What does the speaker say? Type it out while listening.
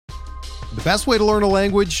The best way to learn a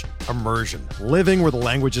language? Immersion. Living where the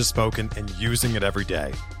language is spoken and using it every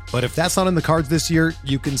day. But if that's not in the cards this year,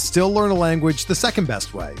 you can still learn a language the second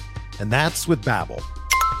best way, and that's with Babbel.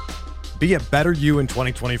 Be a better you in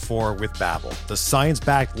 2024 with Babbel, the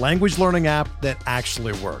science-backed language learning app that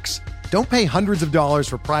actually works. Don't pay hundreds of dollars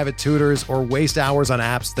for private tutors or waste hours on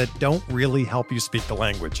apps that don't really help you speak the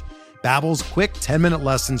language. Babbel's quick 10-minute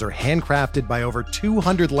lessons are handcrafted by over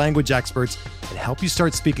 200 language experts and help you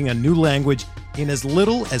start speaking a new language in as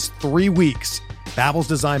little as 3 weeks. Babbel's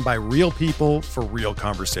designed by real people for real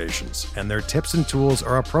conversations, and their tips and tools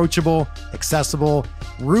are approachable, accessible,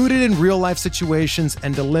 rooted in real-life situations,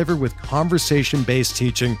 and delivered with conversation-based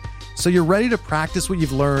teaching, so you're ready to practice what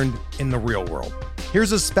you've learned in the real world.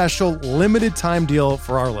 Here's a special limited-time deal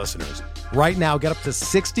for our listeners. Right now, get up to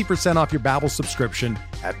 60% off your Babbel subscription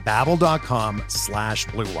at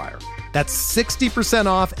babbel.com/Blue Wire. That's 60%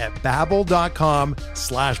 off at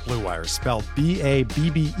babbel.com/Blue Wire, spelled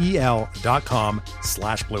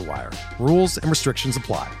BABBEL.com/Blue Wire. Rules and restrictions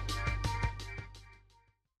apply.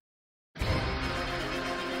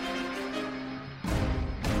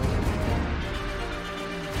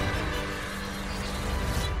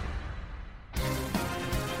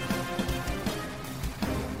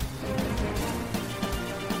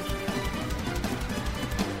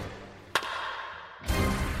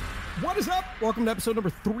 What is up? Welcome to episode number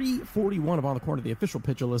 341 of On the Corner, the official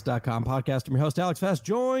PitcherList.com podcast. I'm your host, Alex Fast,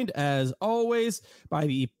 joined, as always, by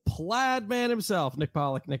the plaid man himself, Nick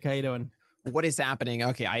Pollock. Nick, how you doing? What is happening?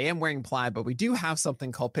 Okay, I am wearing plaid, but we do have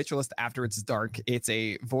something called Pitcher List After It's Dark. It's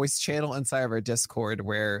a voice channel inside of our Discord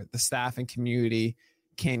where the staff and community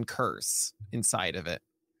can curse inside of it.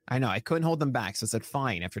 I know, I couldn't hold them back, so I said,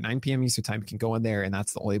 fine, after 9 p.m. Eastern time, you can go in there, and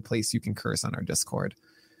that's the only place you can curse on our Discord.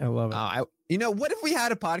 I love it. What if we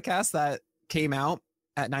had a podcast that came out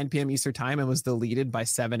at 9 p.m. Eastern time and was deleted by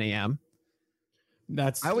 7 a.m.?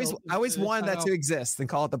 I always wanted that to exist and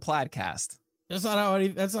call it the Plaidcast. That's not how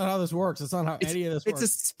this works. That's not how any of this works.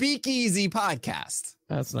 It's a speakeasy podcast.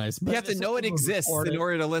 That's nice. You have to know it exists in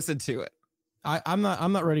order to listen to it. I'm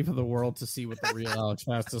not ready for the world to see what the real Alex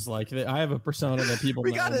Fast is like. I have a persona that people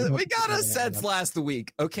we got a sense last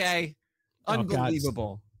week. Okay.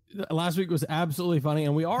 Unbelievable. Last week was absolutely funny,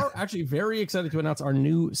 and we are actually very excited to announce our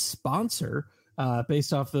new sponsor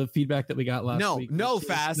based off the feedback that we got last week. No.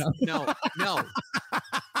 So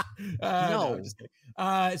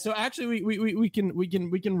actually, we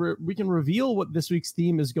can reveal what this week's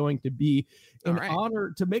theme is going to be in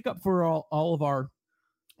honor to make up for all of our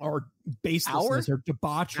baselessness or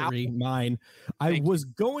debauchery. Mine, I was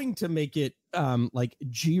going to make it like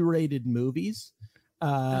G-rated movies,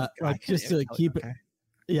 just to keep it.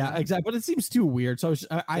 Yeah, exactly. But it seems too weird. So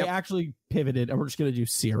I actually pivoted, and we're just going to do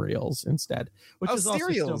cereals instead.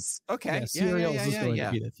 Cereals. Okay. Cereals is going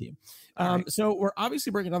to be the theme. So we're obviously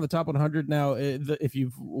breaking down the top 100 now. If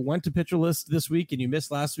you've went to Pitcher List this week and you missed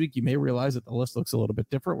last week, you may realize that the list looks a little bit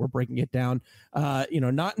different. We're breaking it down, not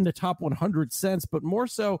in the top 100 sense, but more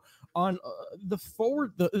so on the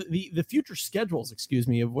future schedules, of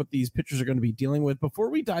what these pitchers are going to be dealing with. Before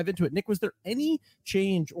we dive into it, Nick, was there any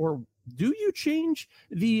change, or do you change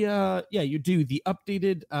the you do the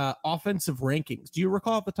updated offensive rankings? Do you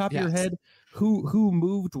recall off the top of your head who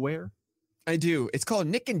moved where? I do. It's called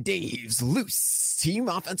Nick and Dave's Loose Team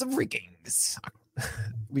Offensive Rankings.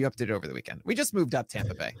 We updated over the weekend. We just moved up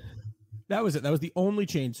Tampa Bay. That was it. That was the only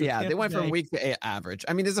change. So they went from week to average.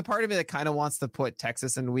 I mean, there's a part of it that kind of wants to put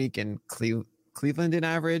Texas in week and Cleveland in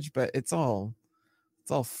average, but it's all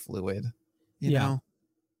fluid, you know?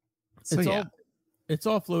 So, it's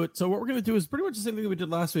all fluid. So what we're going to do is pretty much the same thing that we did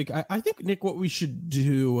last week. I think, Nick, what we should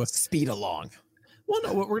do... Speed along. Well,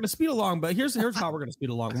 no, we're going to speed along, but here's how we're going to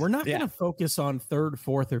speed along. We're not going to focus on third,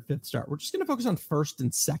 fourth, or fifth start. We're just going to focus on first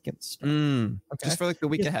and second start. Okay? Just for like the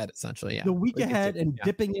week ahead, essentially. Yeah, the week ahead and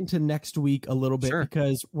dipping into next week a little bit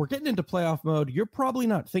because we're getting into playoff mode. You're probably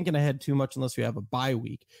not thinking ahead too much unless you have a bye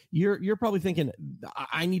week. You're probably thinking,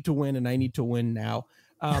 I need to win, and I need to win now.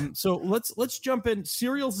 So let's jump in.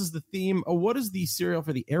 Cereals is the theme. What is the cereal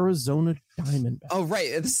for the Arizona Diamondbacks? Oh,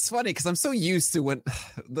 right. This is funny because I'm so used to when,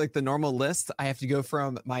 like the normal list, I have to go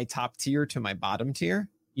from my top tier to my bottom tier.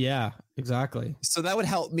 Yeah, exactly. So that would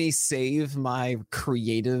help me save my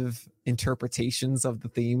creative interpretations of the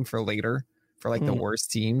theme for later, for like the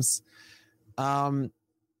worst teams.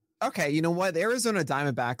 Okay, you know what? The Arizona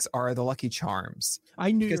Diamondbacks are the Lucky Charms.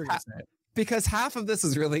 I knew you were going to say it. Because half of this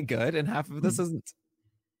is really good and half of this isn't.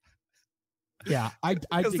 Yeah, I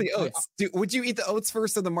think the oats. Would you eat the oats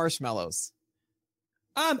first or the marshmallows?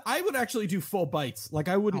 I would actually do full bites. Like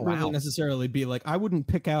I wouldn't really necessarily be like, I wouldn't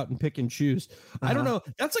pick out and pick and choose. I don't know.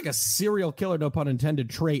 That's like a serial killer, no pun intended,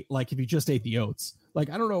 trait. Like if you just ate the oats. Like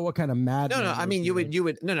I don't know what kind of mad. No. I mean, you would you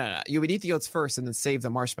would eat the oats first and then save the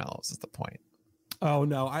marshmallows. Is the point? Oh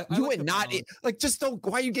no, you would not eat, like just don't.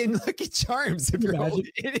 Why are you getting Lucky Charms if you're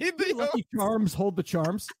Lucky Charms? Hold the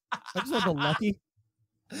charms. I just have the lucky.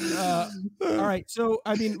 All right, so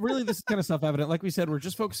I mean, really, this is kind of self-evident. Like we said, we're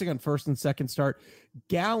just focusing on first and second start.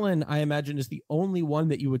 Gallen, I imagine, is the only one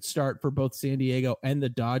that you would start for both San Diego and the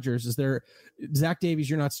Dodgers. Is there Zach Davies?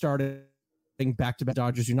 You're not starting back-to-back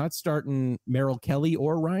Dodgers. You're not starting Merrill Kelly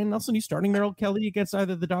or Ryan Nelson. You starting Merrill Kelly against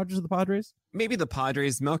either the Dodgers or the Padres? Maybe the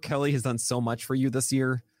Padres. Merrill Kelly has done so much for you this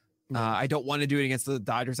year. I don't want to do it against the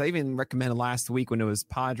Dodgers. I even recommended last week when it was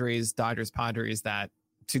Padres that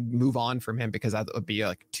to move on from him because that would be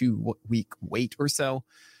like 2 week wait or so.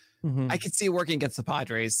 I could see it working against the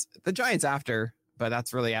Padres, the Giants after, but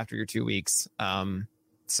that's really after your 2 weeks.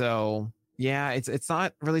 So yeah, it's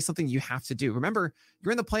not really something you have to do. Remember,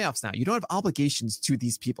 you're in the playoffs now. You don't have obligations to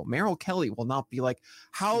these people. Merrill Kelly will not be like,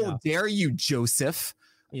 how dare you, Joseph?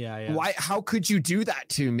 Yeah. Why? How could you do that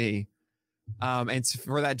to me? And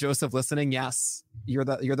for that Joseph listening, yes, you're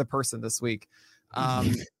the person this week.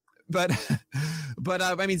 But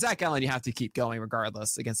I mean, Zach Gallen, you have to keep going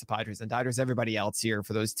regardless against the Padres and Dodgers. Everybody else here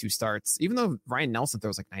for those 2 starts, even though Ryan Nelson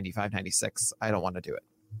throws like 95, 96, I don't want to do it.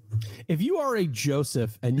 If you are a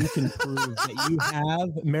Joseph and you can prove that you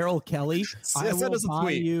have Merrill Kelly, I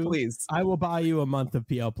will buy you a month of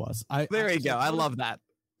PL Plus. There you go. I love that.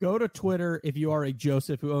 Go to Twitter if you are a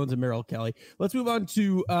Joseph who owns a Merrill Kelly. Let's move on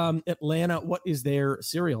to Atlanta. What is their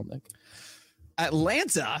cereal, Nick?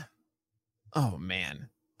 Atlanta. Oh man.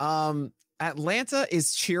 Atlanta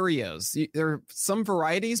is Cheerios. There are some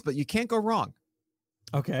varieties, but you can't go wrong.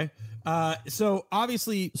 Okay. So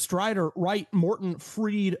obviously Strider, Wright, Morton,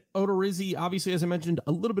 Fried, Odorizzi, obviously, as I mentioned,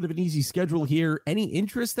 a little bit of an easy schedule here. Any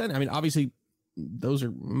interest then? I mean, obviously those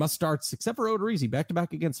are must starts except for Odorizzi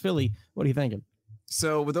back-to-back against Philly. What are you thinking?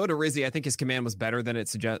 So with Odorizzi, I think his command was better than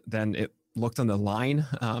it looked on the line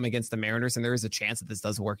against the Mariners. And there is a chance that this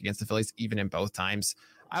does work against the Phillies, even in both times.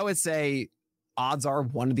 I would say odds are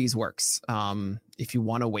one of these works. If you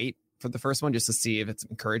want to wait for the first one just to see if it's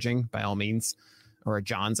encouraging, by all means, or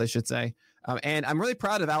John's, I should say. And I'm really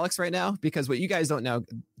proud of Alex right now because what you guys don't know,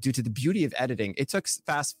 due to the beauty of editing, it took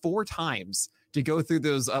Fast 4 times to go through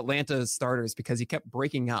those Atlanta starters because he kept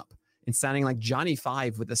breaking up and sounding like Johnny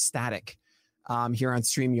Five with the static here on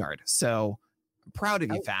StreamYard. So proud of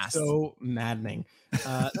you, Fast. So maddening.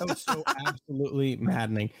 That was so absolutely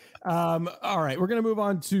maddening. All right, we're gonna move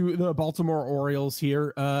on to the Baltimore Orioles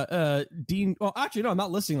here. Dean. Well, actually, no, I'm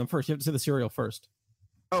not listing them first. You have to say the cereal first.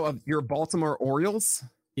 Oh, of your Baltimore Orioles?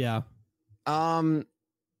 Yeah.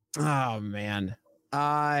 Oh man.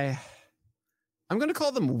 I'm gonna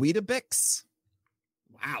call them Weetabix.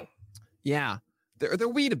 Wow. Yeah, they're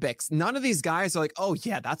Weetabix. None of these guys are like, oh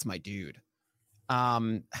yeah, that's my dude.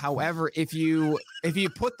 However, if you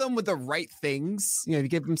put them with the right things, you know, if you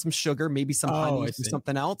give them some sugar, maybe some honey,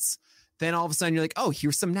 something else, then all of a sudden you're like, oh,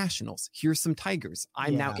 here's some Nationals, here's some Tigers.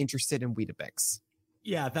 I'm now interested in Weetabix.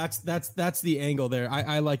 Yeah, that's the angle there.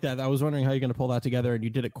 I like that. I was wondering how you're going to pull that together, and you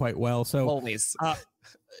did it quite well. So always.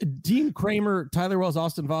 Dean Kramer, Tyler Wells,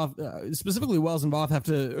 Austin Voth, specifically Wells and Voth have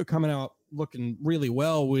to coming out looking really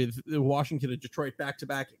well with Washington and Detroit back to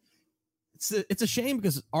back. It's a shame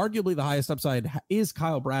because arguably the highest upside is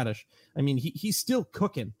Kyle Bradish. I mean, he's still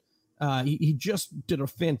cooking. He just did a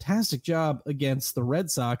fantastic job against the Red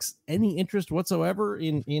Sox. Any interest whatsoever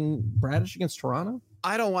in Bradish against Toronto?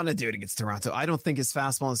 I don't want to do it against Toronto. I don't think his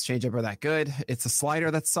fastball and his changeup are that good. It's a slider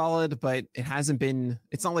that's solid, but it hasn't been.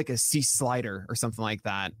 It's not like a C slider or something like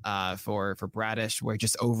that for Bradish, where it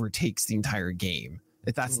just overtakes the entire game.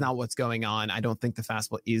 If that's not what's going on, I don't think the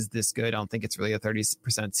fastball is this good. I don't think it's really a 30%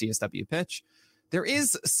 CSW pitch. There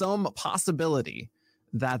is some possibility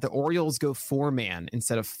that the Orioles go 4-man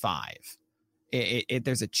instead of 5.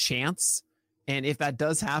 There's a chance. And if that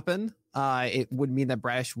does happen, it would mean that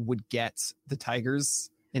Bradish would get the Tigers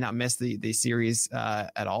and not miss the series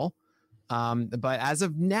at all. But as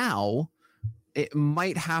of now, it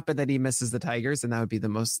might happen that he misses the Tigers, and that would be the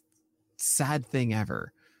most sad thing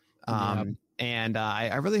ever. And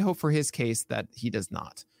I really hope for his case that he does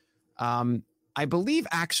not. I believe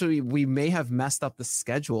actually we may have messed up the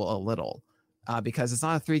schedule a little because it's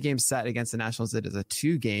not a 3-game set against the Nationals. It is a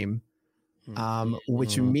 2-game,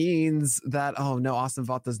 which means that, oh no, Austin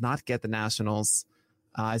Voth does not get the Nationals.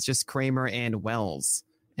 It's just Kramer and Wells,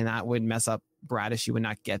 and that would mess up Bradish. You would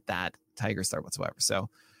not get that Tiger start whatsoever.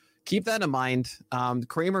 So keep that in mind.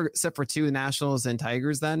 Kramer set for 2 Nationals and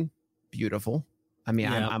Tigers then. Beautiful. I mean,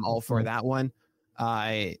 I'm all for that one.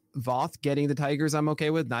 Voth getting the Tigers, I'm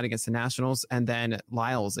okay with, not against the Nationals. And then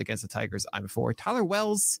Lyles against the Tigers, I'm for. Tyler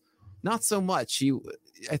Wells, not so much.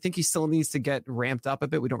 I think he still needs to get ramped up a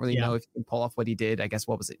bit. We don't really know if he can pull off what he did. I guess,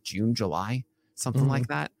 what was it, June, July, something like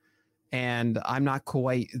that. And I'm not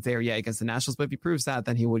quite there yet against the Nationals, but if he proves that,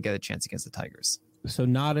 then he would get a chance against the Tigers. So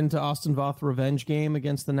not into Austin Voth revenge game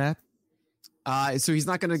against the Nats? So he's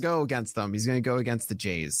not going to go against them. He's going to go against the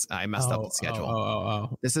Jays. I messed up the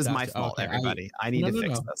schedule. This is my fault, everybody. I need to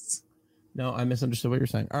fix this. No, I misunderstood what you're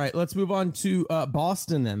saying. All right, let's move on to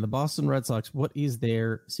Boston then. The Boston Red Sox. What is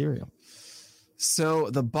their cereal? So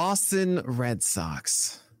the Boston Red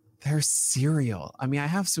Sox, their cereal. I mean, I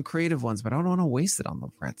have some creative ones, but I don't want to waste it on the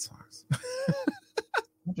Red Sox.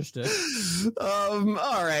 Understood.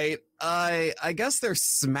 All right. I guess they're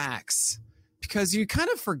Smacks. Because you kind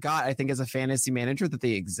of forgot, I think, as a fantasy manager that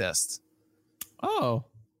they exist. Oh.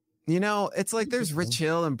 You know, it's like there's Rich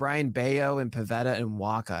Hill and Brian Bayo and Pivetta and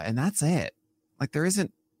Waka, and that's it. Like, there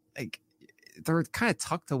isn't, like, they're kind of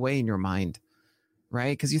tucked away in your mind,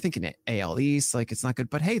 right? Because you're thinking AL East, like, it's not good.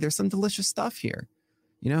 But hey, there's some delicious stuff here.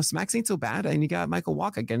 You know, Smacks ain't so bad. And you got Michael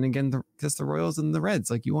Waka again and again, because the Royals and the Reds.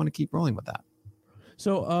 Like, you want to keep rolling with that.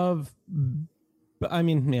 So, but I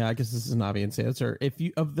mean, yeah, I guess this is an obvious answer. If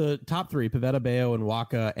you of the top three, Pivetta, Bayo, and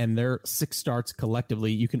Waka, and their 6 starts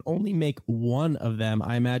collectively, you can only make one of them.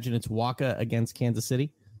 I imagine it's Waka against Kansas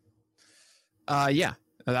City. Yeah,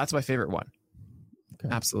 that's my favorite one.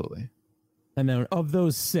 Okay. Absolutely. And then of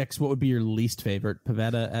those 6, what would be your least favorite?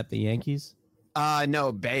 Pivetta at the Yankees?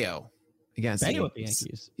 No, Bayo against Bayo at the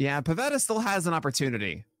Yankees. Yeah, Pivetta still has an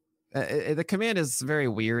opportunity. The command is very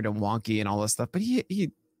weird and wonky and all this stuff, but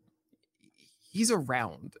he's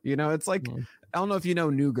around, you know. It's like, I don't know if you know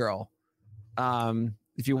New Girl,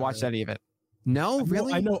 if you watched any of it. No,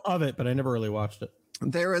 really? I know of it, but I never really watched it.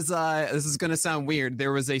 There was this is gonna sound weird,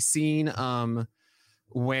 there was a scene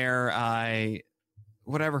where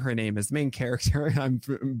whatever her name is, main character, I'm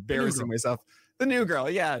embarrassing myself, the New Girl,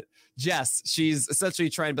 yeah, Jess, she's essentially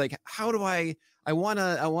trying to be like, how do I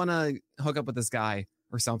wanna hook up with this guy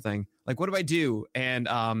or something, like, what do I do? And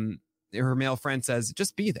her male friend says,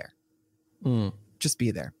 just be there. Just be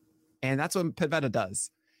there. And that's what Pivetta does.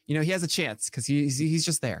 You know, he has a chance because he's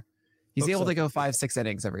just there. He's able to go 5-6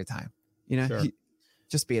 innings every time. You know, sure.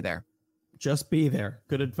 Just be there. Just be there.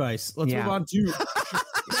 Good advice. Let's move on to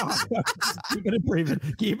keep it breathing.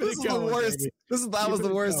 Keep it going. The worst. That was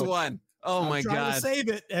the worst one. Oh my God. Trying to save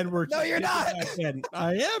it, and we're no, you're not.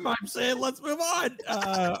 I am. I'm saying let's move on.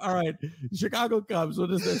 All right. Chicago Cubs. What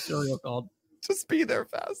is their cereal called? Just be there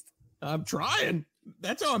fast. I'm trying.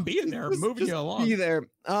 That's how I'm being there. I'm moving you along. Be there.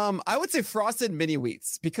 I would say frosted mini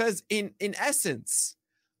wheats, because in essence,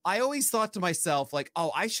 I always thought to myself, like,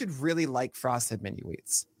 oh, I should really like frosted mini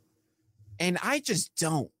wheats, and I just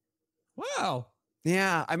don't. Wow.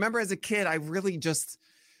 Yeah, I remember as a kid, I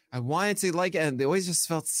wanted to like it, and they always just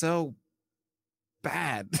felt so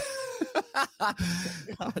bad.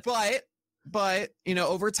 but you know,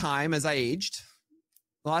 over time, as I aged,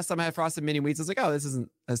 the last time I had frosted mini wheats, I was like, oh, this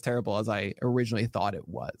isn't as terrible as I originally thought it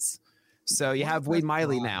was. So you have Wade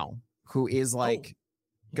Miley now, who is like,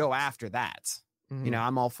 go after that. Mm-hmm. You know,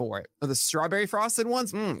 I'm all for it. The strawberry frosted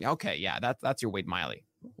ones, okay, yeah, that's your Wade Miley.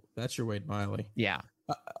 That's your Wade Miley. Yeah.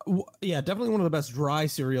 Yeah, definitely one of the best dry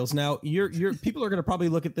cereals. Now, your people are going to probably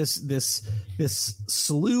look at this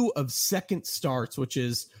slew of second starts, which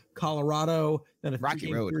is Colorado, then a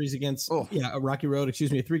Rocky Road series against Rocky Road, a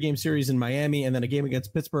 3-game series in Miami, and then a game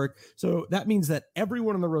against Pittsburgh. So that means that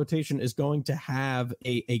everyone in the rotation is going to have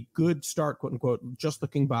a good start, quote unquote, just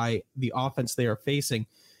looking by the offense they are facing.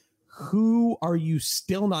 Who are you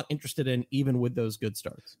still not interested in, even with those good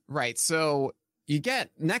starts? Right. So you get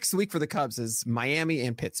next week for the Cubs is Miami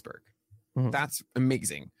and Pittsburgh. Mm-hmm. That's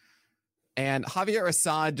amazing. And Javier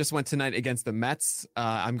Assad just went tonight against the Mets.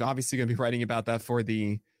 I'm obviously going to be writing about that for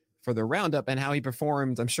the roundup and how he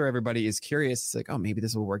performed. I'm sure everybody is curious. It's like, oh, maybe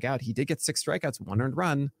this will work out. He did get 6 strikeouts, 1 earned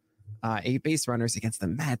run, 8 base runners against the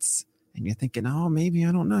Mets. And you're thinking, oh, maybe,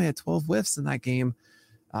 I don't know. He had 12 whiffs in that game.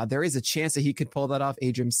 There is a chance that he could pull that off.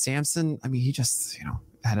 Adrian Sampson, I mean, he just,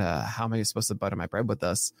 had how am I supposed to butter my bread with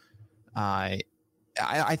this?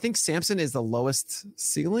 I think Sampson is the lowest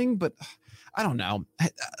ceiling, but I don't know.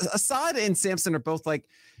 Assad and Sampson are both like,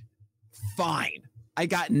 fine. I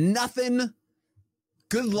got nothing.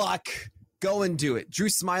 Good luck. Go and do it. Drew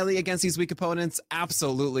Smiley against these weak opponents.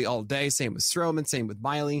 Absolutely all day. Same with Stroman. Same with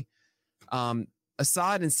Miley.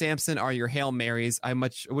 Assad and Sampson are your Hail Marys. I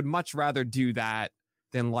would much rather do that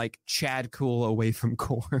than like Chad Kuhl away from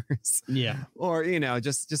Coors. Yeah. Or,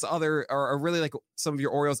 just other, or really like some of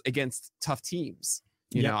your Orioles against tough teams.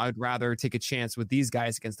 You know, I'd rather take a chance with these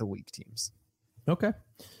guys against the weak teams. Okay.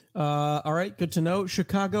 All right. Good to know.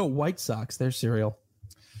 Chicago White Sox, their cereal.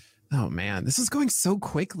 Oh man, this is going so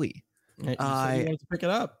quickly. You wanted to pick it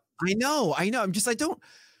up. I know. I don't.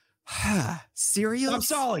 Cereal. I'm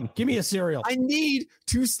stalling. Give me a cereal. I need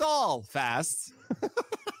to stall fast.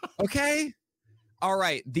 Okay. All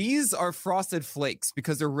right. These are Frosted Flakes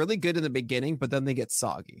because they're really good in the beginning, but then they get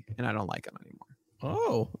soggy, and I don't like them anymore.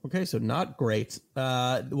 Oh, okay. So not great.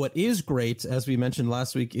 What is great, as we mentioned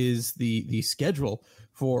last week, is the schedule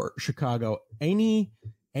for Chicago. Any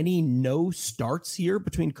no starts here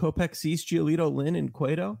between Kopech, Cease, Giolito, Lynn, and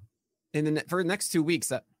Cueto? And for the next 2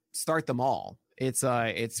 weeks, start them all. It's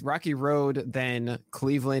Rocky Road, then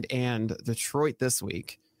Cleveland and Detroit this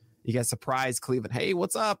week. You get surprise Cleveland. Hey,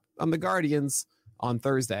 what's up? I'm the Guardians on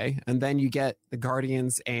Thursday, and then you get the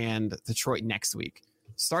Guardians and Detroit next week.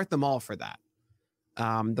 Start them all for that.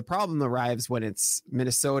 The problem arrives when it's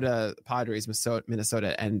Minnesota, Padres,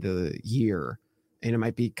 Minnesota end of the year. And it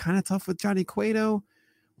might be kind of tough with Johnny Cueto.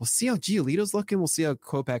 We'll see how Giolito's looking. We'll see how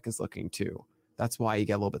Kopech is looking too. That's why you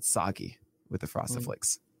get a little bit soggy with the Frosted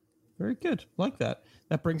Flakes. Very good. Like that.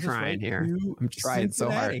 That brings us right here. I'm trying so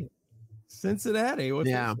hard. Cincinnati. What's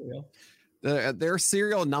They're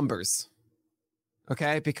serial numbers.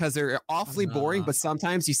 Okay. Because they're awfully boring, but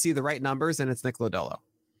sometimes you see the right numbers and it's Nick Lodolo.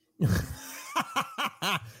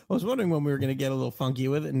 I was wondering when we were going to get a little funky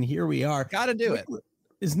with it, and here we are. Got to do it.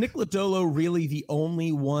 Is Nick Lodolo really the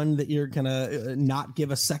only one that you're going to not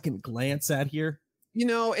give a second glance at here? You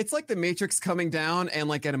know, it's like the Matrix coming down, and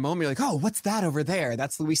like at a moment, you're like, oh, what's that over there?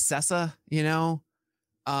 That's Luis Cessa, you know,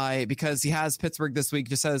 because he has Pittsburgh this week,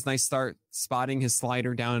 just had his nice start spotting his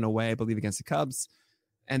slider down and away, I believe, against the Cubs.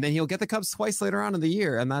 And then he'll get the Cubs twice later on in the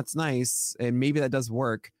year, and that's nice. And maybe that does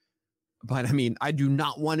work. But I mean, I do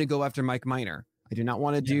not want to go after Mike Minor. I do not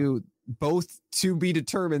want to do both to be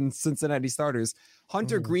determined Cincinnati starters.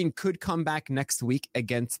 Hunter Green could come back next week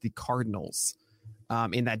against the Cardinals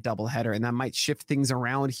in that doubleheader, and that might shift things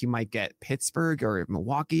around. He might get Pittsburgh or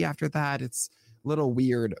Milwaukee after that. It's a little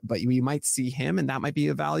weird, but we might see him, and that might be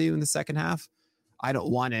a value in the second half. I don't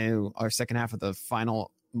want to, or second half of the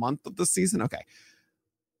final month of the season. Okay.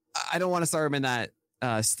 I don't want to start him in that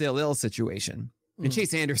still ill situation. And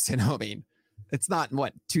Chase Anderson, I mean, it's not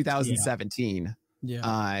 2017.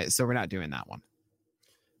 Yeah. So we're not doing that one.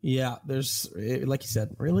 Yeah, there's, like you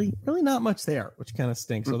said, really not much there, which kind of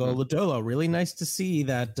stinks. Although Lodolo, really nice to see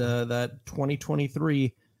that that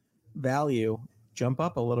 2023 value jump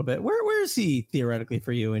up a little bit. Where is he theoretically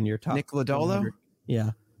for you in your top? Nick Lodolo? 100?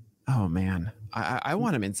 Yeah. Oh man, I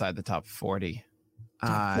want him inside the top 40.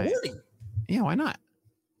 Top 40? Yeah, why not?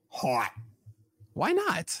 Hot. Why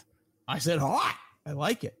not? I said hot. I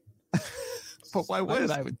like it. But why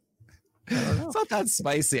would I? It's not that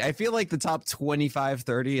spicy. I feel like the top 25,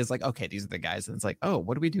 30 is like, okay, these are the guys. And it's like, oh,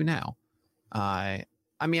 what do we do now? I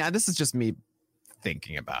mean, this is just me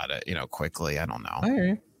thinking about it, quickly. I don't know.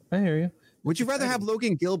 I hear you. Would you rather have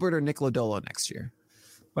Logan Gilbert or Nick Lodolo next year?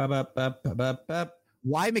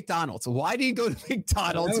 Why McDonald's? Why do you go to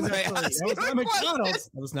McDonald's? That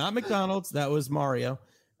was not McDonald's. That was Mario.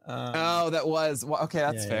 That was okay.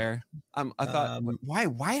 That's fair. I thought,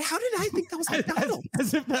 why? How did I think that was McDonald's?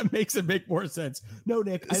 As if that makes it make more sense. No,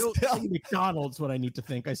 Nick, I don't think McDonald's. What I need to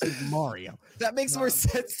think, I said Mario. That makes more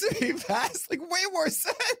sense to me, Fast. Like way more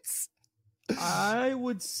sense. I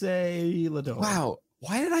would say Lodolo. Wow,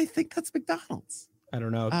 why did I think that's McDonald's? I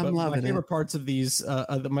don't know. My favorite parts of these,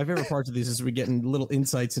 is we getting little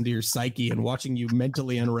insights into your psyche and watching you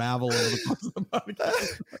mentally unravel over the course of the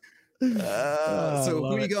podcast. So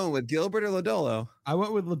who are you going with, Gilbert or Lodolo? I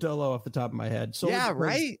went with Lodolo off the top of my head. So yeah,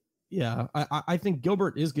 right. Yeah, I think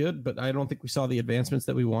Gilbert is good, but I don't think we saw the advancements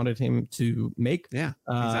that we wanted him to make. Yeah,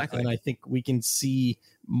 exactly. And I think we can see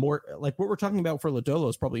more, like what we're talking about for Lodolo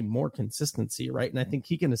is probably more consistency, right? And I think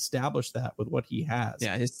he can establish that with what he has.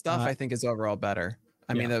 Yeah, his stuff I think is overall better.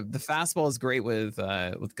 I mean, the fastball is great with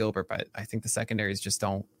Gilbert, but I think the secondaries just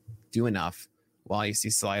don't do enough. While you see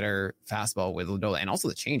slider, fastball with Lodolo, and also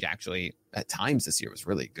the change actually at times this year was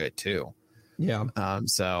really good too. Yeah.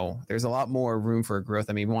 So there's a lot more room for growth.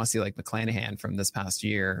 I mean, we want to see like McClanahan from this past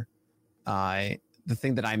year. The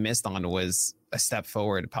thing that I missed on was a step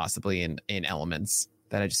forward, possibly in elements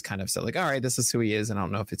that I just kind of said like, all right, this is who he is, and I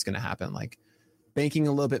don't know if it's going to happen. Like banking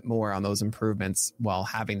a little bit more on those improvements while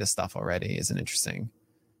having the stuff already is an interesting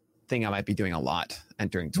thing I might be doing a lot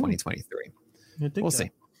entering 2023. We'll see.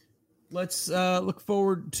 Let's look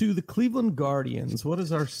forward to the Cleveland Guardians. What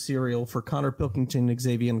is our cereal for Connor Pilkington,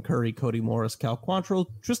 Xavier Curry, Cody Morris, Cal Quantrill,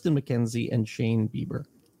 Tristan McKenzie, and Shane Bieber?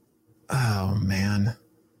 Oh, man.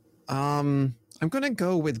 I'm going to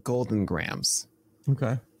go with Golden Grams.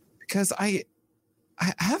 Okay. Because I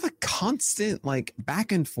have a constant like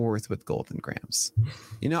back and forth with Golden Grams.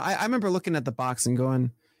 I remember looking at the box and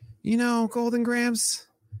going, Golden Grams,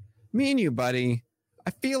 me and you, buddy,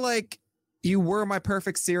 I feel like you were my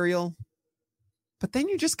perfect cereal, but then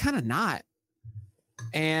you're just kind of not.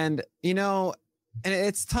 And, and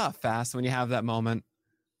it's tough, Fast, when you have that moment,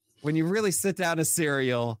 when you really sit down a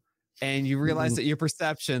cereal and you realize that your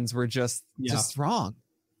perceptions were just wrong,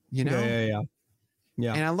 Yeah.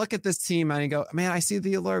 And I look at this team and I go, man, I see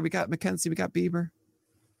the allure. We got McKenzie, we got Bieber.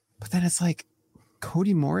 But then it's like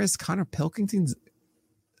Cody Morris, Connor Pilkington,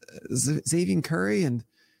 Xavier Curry, and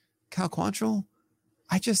Cal Quantrill.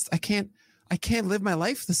 I can't live my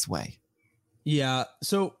life this way. Yeah.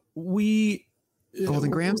 So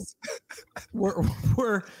Golden Grams.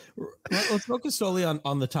 Let's focus solely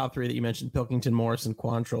on the top three that you mentioned: Pilkington, Morris, and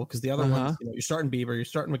Quantrill. Because the other ones, you're starting Bieber, you're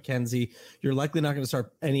starting McKenzie. You're likely not going to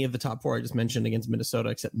start any of the top four I just mentioned against Minnesota,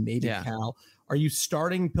 except maybe Cal. Are you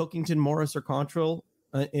starting Pilkington, Morris, or Quantrill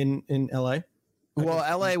in LA?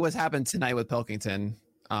 Well, LA was happened tonight with Pilkington.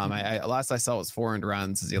 Last I saw was 4 earned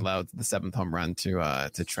runs as he allowed the 7th home run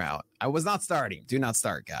to Trout. I was not starting. Do not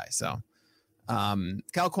start, guy. So.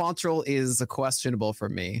 Cal Quantrill is a questionable for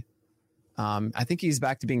me. I think he's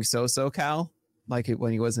back to being so Cal, like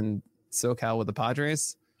when he was in SoCal with the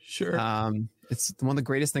Padres. Sure. It's one of the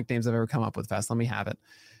greatest nicknames I've ever come up with. Fast, let me have it.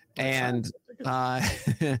 And but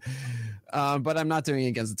I'm not doing it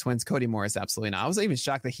against the Twins. Cody Morris, absolutely not. I was even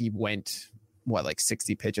shocked that he went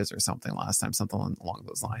 60 pitches or something last time, something along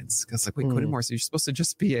those lines. Because wait, Cody Morris, you're supposed to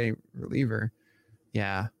just be a reliever.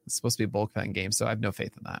 Yeah, it's supposed to be a bullpen game, so I have no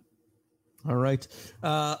faith in that. All right.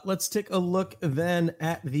 Let's take a look then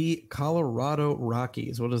at the Colorado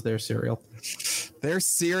Rockies. What is their cereal? Their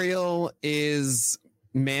cereal is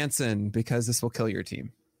Manson, because this will kill your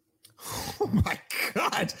team. Oh my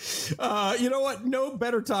God. You know what? No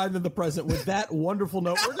better time than the present. With that wonderful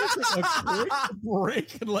note, we're going to take a quick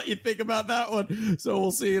break and let you think about that one. So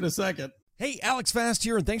we'll see you in a second. Hey, Alex Fast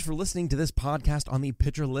here, and thanks for listening to this podcast on the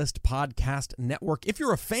Pitcher List Podcast Network. If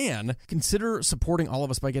you're a fan, consider supporting all of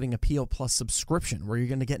us by getting a PL Plus subscription, where you're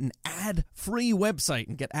going to get an ad-free website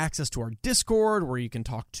and get access to our Discord, where you can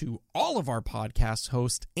talk to all of our podcast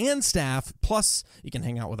hosts and staff. Plus, you can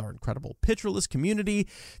hang out with our incredible Pitcher List community.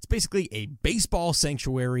 It's basically a baseball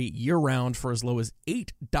sanctuary year-round for as low as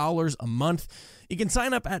 $8 a month. You can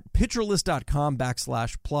sign up at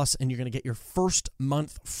pitcherlist.com/plus, and you're going to get your first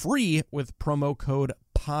month free with promo code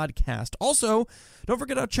podcast. Also, don't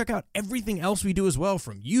forget to check out everything else we do as well,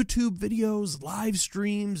 from YouTube videos, live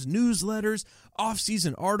streams, newsletters,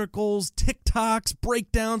 off-season articles, TikToks,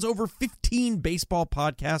 breakdowns, over 15 baseball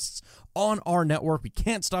podcasts on our network. We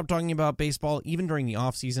can't stop talking about baseball even during the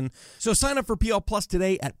off-season. So sign up for PL Plus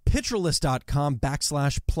today at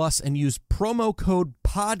pitcherlist.com/plus and use promo code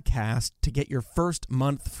podcast to get your first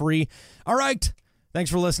month free. All right. Thanks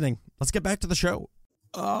for listening. Let's get back to the show.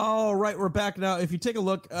 All right, we're back now. If you take a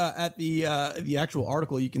look at the actual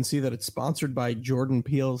article, you can see that it's sponsored by Jordan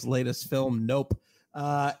Peele's latest film, Nope.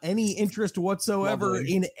 Any interest whatsoever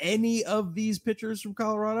in any of these pitchers from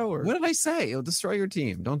Colorado? Or what did I say? It'll destroy your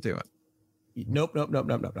team. Don't do it. Nope.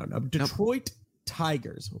 Detroit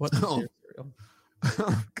Tigers. What's their cereal?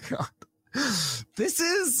 Oh God. This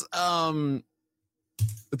is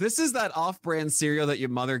that off-brand cereal that your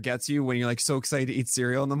mother gets you when you're like so excited to eat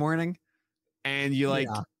cereal in the morning. And you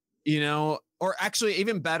or actually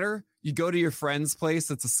even better, you go to your friend's place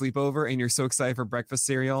that's a sleepover and you're so excited for breakfast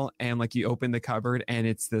cereal, and like you open the cupboard and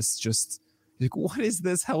it's this just like, what is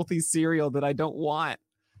this healthy cereal that I don't want?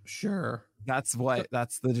 Sure. That's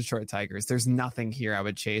the Detroit Tigers. There's nothing here I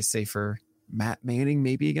would chase, say for Matt Manning,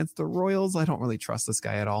 maybe against the Royals. I don't really trust this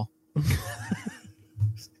guy at all.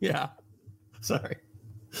 Yeah. Sorry.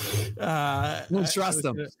 Don't trust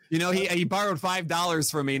him. He borrowed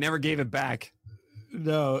 $5 from me, never gave it back.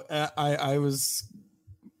 No, I was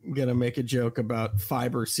gonna make a joke about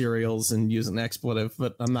fiber cereals and use an expletive,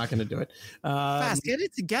 but I'm not gonna do it. Fast, get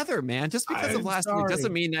it together, man. Just because of last week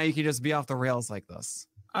doesn't mean now you can just be off the rails like this.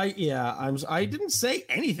 I didn't say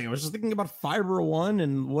anything. I was just thinking about Fiber One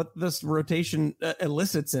and what this rotation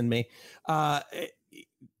elicits in me.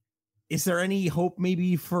 Is there any hope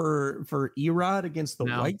maybe for Erod against the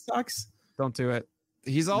White Sox? Don't do it.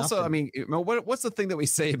 He's also, nothing. What's the thing that we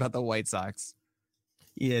say about the White Sox?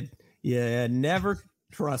 Yeah, never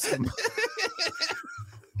trust him.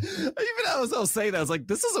 Even I'll say that. I was like,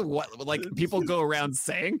 this isn't what like people go around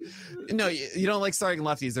saying. No, you don't like starting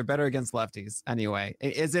lefties. They're better against lefties anyway.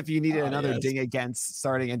 As if you needed another ding against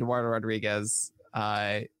starting Eduardo Rodriguez.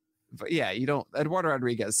 But yeah, you don't. Eduardo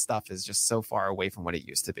Rodriguez stuff is just so far away from what it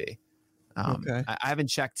used to be. Okay. I haven't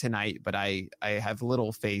checked tonight, but I have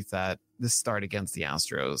little faith that this start against the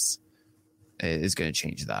Astros is going to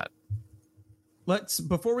change that.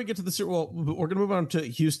 Before we get to the serial, well, we're going to move on to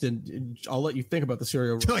Houston. I'll let you think about the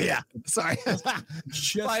serial. Oh, yeah. Sorry.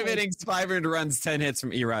 5 innings, 5 earned runs, 10 hits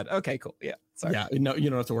from Erod. Okay, cool. Yeah. Sorry. Yeah, no, you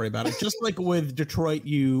don't have to worry about it. Just like with Detroit,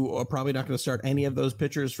 you are probably not going to start any of those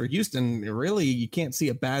pitchers. For Houston, really, you can't see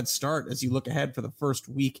a bad start as you look ahead for the first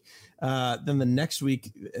week. Then the next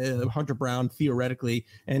week, Hunter Brown, theoretically,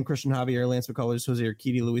 and Christian Javier, Lance McCullers, Jose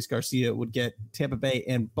Urquidy, Luis Garcia would get Tampa Bay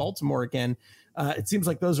and Baltimore again. It seems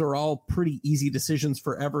like those are all pretty easy decisions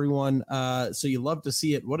for everyone. So you love to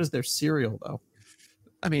see it. What is their serial, though?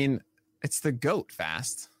 I mean, it's the GOAT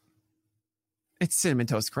fast. It's Cinnamon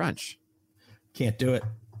Toast Crunch. Can't do it.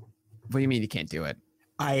 What do you mean you can't do it?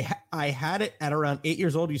 I had it at around 8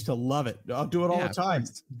 years old. Used to love it. I'll do it all the time.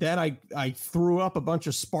 Then I threw up a bunch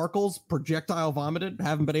of sparkles, projectile vomited.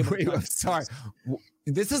 Haven't been able to. Sorry.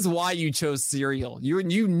 This is why you chose cereal.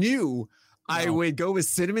 You knew I would go with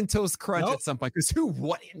Cinnamon Toast Crunch at some point, because who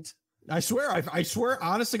wouldn't? I swear,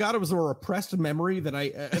 honest to God, it was a repressed memory that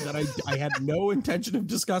I had no intention of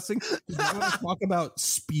discussing. I want to talk about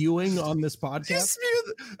spewing on this podcast.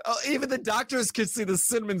 Even the doctors could see the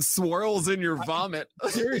cinnamon swirls in your vomit.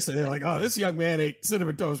 Seriously, they're like, "Oh, this young man ate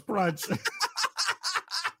Cinnamon Toast Crunch."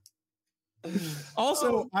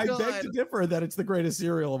 Also, I beg to differ that it's the greatest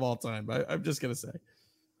cereal of all time. I'm just gonna say.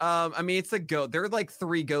 I mean, it's a goat. There are like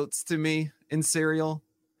 3 goats to me in cereal.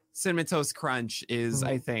 Cinnamon Toast Crunch is,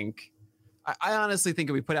 I think, I honestly think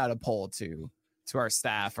if we put out a poll to our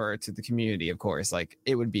staff or to the community, of course, like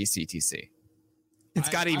it would be CTC. It's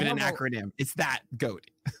got even an acronym. It's that goat.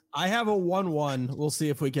 I have a 1-1. We'll see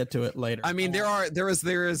if we get to it later. I mean, there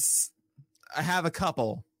is. I have a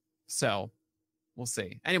couple, so we'll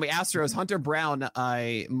see. Anyway, Astros, Hunter Brown,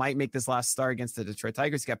 I might make this last start against the Detroit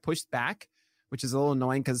Tigers. He got pushed back, which is a little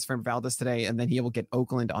annoying because it's from Valdez today, and then he will get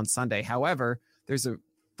Oakland on Sunday. However, there's a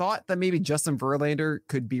thought that maybe Justin Verlander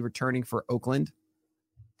could be returning for Oakland,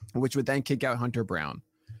 which would then kick out Hunter Brown.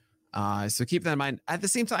 So keep that in mind. At the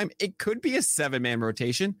same time, it could be a 7-man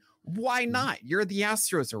rotation. Why not? You're the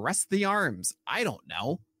Astros. Rest the arms. I don't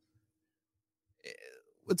know.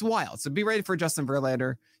 It's wild. So be ready for Justin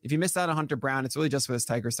Verlander. If you missed out on Hunter Brown, it's really just for this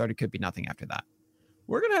Tiger start. It could be nothing after that.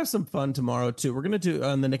 We're going to have some fun tomorrow, too. We're going to do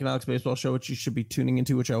on the Nick and Alex Baseball Show, which you should be tuning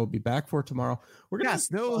into, which I will be back for tomorrow. We're going to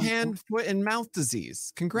no hand, foot, and mouth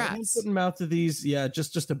disease. Congrats. Hand, foot, and mouth disease. Yeah,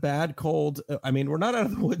 just a bad cold. I mean, we're not out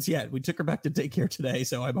of the woods yet. We took her back to daycare today,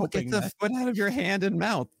 so I'm hoping get the foot out of your hand and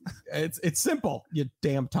mouth. It's simple, you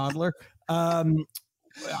damn toddler. We're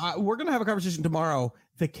going to have a conversation tomorrow.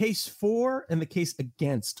 The case for and the case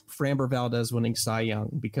against Framber Valdez winning Cy Young,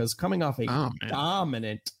 because coming off a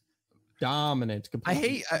dominant. I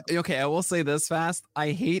hate. Okay, I will say this fast.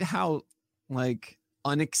 I hate how like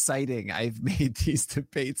unexciting I've made these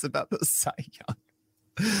debates about the Cy Young.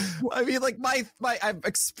 I mean, like my I've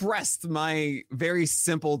expressed my very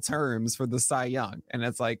simple terms for the Cy Young, and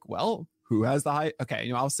it's like, well, who has the high?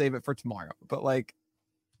 Okay, I'll save it for tomorrow. But like,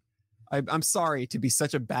 I'm sorry to be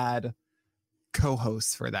such a bad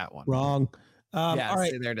co-host for that one. Wrong. All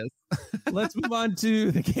right, there it is. Let's move on to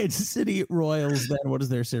the Kansas City Royals. Then, what is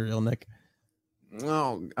their cereal, Nick?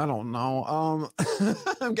 Oh, I don't know.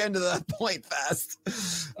 I'm getting to that point fast.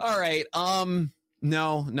 All right.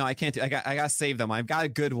 No, I can't do. I got to save them. I've got a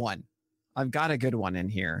good one. In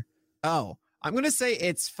here. Oh, I'm gonna say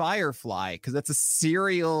it's Firefly because that's a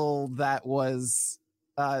cereal that was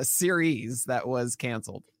series that was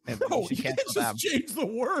canceled. No, you can't just change the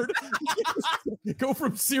word. Go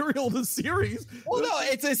from serial to series. Well, no,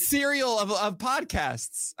 it's a serial of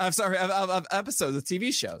podcasts. I'm sorry, of episodes of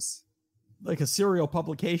TV shows. Like a serial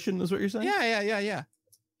publication is what you're saying? Yeah.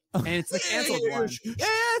 And it's the canceled one. Yeah,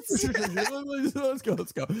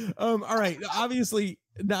 let's go. All right. Obviously,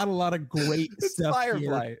 not a lot of great stuff.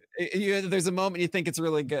 Firefly. There's a moment you think it's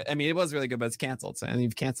really good. I mean, it was really good, but it's canceled. So, and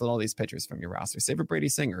you've canceled all these pitchers from your roster. Save for Brady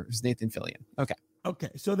Singer, who's Nathan Fillion. Okay,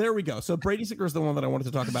 so there we go. So Brady Singer is the one that I wanted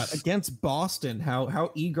to talk about against Boston.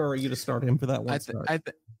 How eager are you to start him for that one start?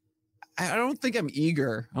 I don't think I'm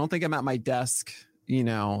eager. I don't think I'm at my desk,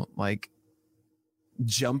 like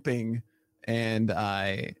jumping and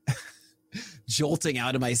jolting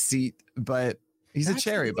out of my seat, but he's a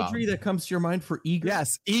cherry bomb. That comes to your mind for eager.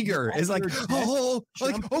 Yes, eager is like,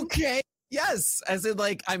 okay, yes, as in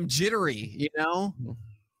like I'm jittery,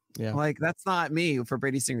 Yeah, like that's not me for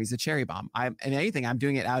Brady Singer. He's a cherry bomb. I'm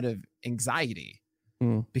doing it out of anxiety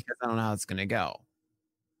because I don't know how it's gonna go.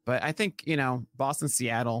 But I think Boston,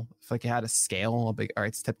 Seattle. If like you had a scale, all right,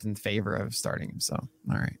 it's tipped in favor of starting him. So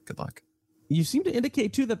all right, good luck. You seem to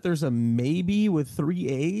indicate too that there's a maybe with 3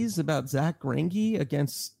 A's about Zach Greinke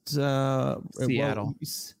against Seattle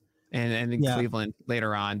and in Cleveland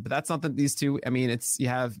later on. But that's something these two. I mean, you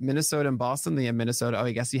have Minnesota and Boston. They have Minnesota. Oh,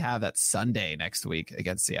 I guess you have that Sunday next week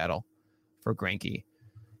against Seattle for Greinke.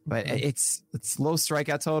 But it's low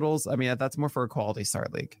strikeout totals. I mean, that's more for a quality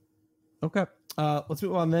start league. Okay. Let's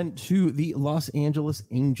move on then to the Los Angeles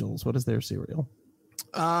Angels. What is their serial?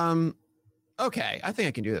 Okay, I think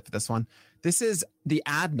I can do that for this one. This is the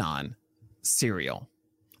Adnan serial.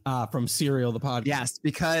 From Serial, the podcast. Yes,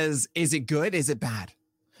 because is it good? Is it bad?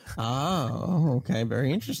 Oh, okay.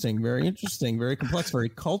 Very interesting. Very interesting. Very complex. Very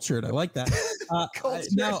cultured. I like that.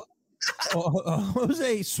 Now,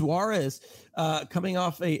 Jose Suarez coming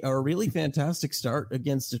off a really fantastic start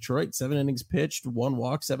against Detroit. 7 innings pitched, 1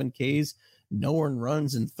 walk, 7 Ks, no earned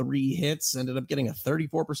runs and 3 hits. Ended up getting a 34%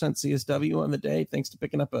 CSW on the day thanks to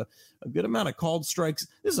picking up a good amount of called strikes.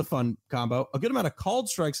 This is a fun combo. A good amount of called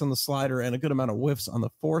strikes on the slider and a good amount of whiffs on the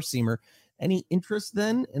 4-seamer. Any interest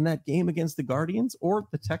then in that game against the Guardians or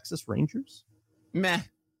the Texas Rangers? Meh.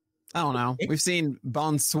 I don't know. We've seen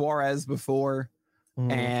Bon Suarez before,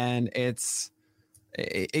 and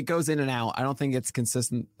it goes in and out. I don't think it's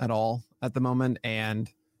consistent at all at the moment,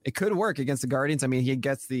 and it could work against the Guardians. I mean, he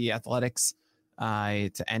gets the Athletics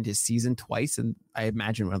to end his season twice, and I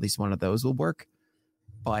imagine at least one of those will work.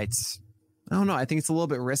 But I don't know. I think it's a little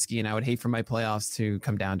bit risky, and I would hate for my playoffs to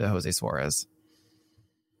come down to Jose Suarez.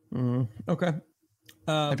 Okay.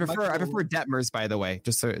 I prefer Detmers, by the way,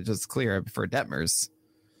 just clear. I prefer Detmers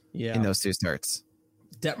in those 2 starts.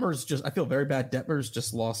 Detmers I feel very bad. Detmers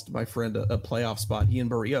just lost my friend a playoff spot. Ian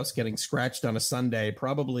Barrios getting scratched on a Sunday,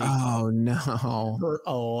 probably. Oh no. For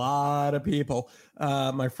a lot of people.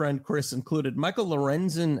 My friend Chris included. Michael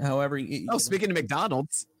Lorenzen, however. Speaking of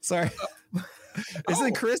McDonald's, sorry.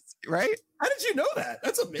 Isn't Chris right? How did you know that?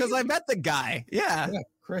 That's amazing. Because I met the guy. Yeah.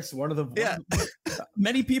 Chris,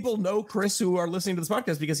 many people know Chris who are listening to this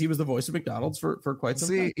podcast because he was the voice of McDonald's for quite some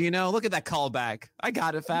time. Look at that callback. I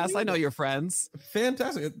got it fast. I know your friends.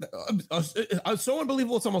 Fantastic. So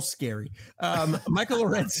unbelievable. It's almost scary. Michael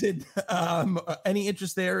Lorenzen, any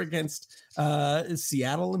interest there against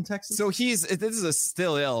Seattle and Texas? So this is a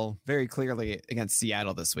still ill very clearly against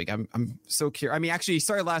Seattle this week. I'm so curious. I mean, actually he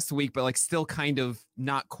started last week, but still kind of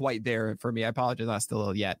not quite there for me. I apologize. Not still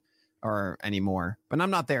ill yet or anymore, but I'm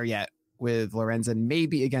not there yet with Lorenzen.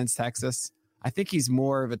 Maybe against Texas. I think he's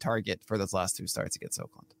more of a target for those last 2 starts against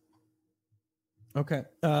Oakland. Okay.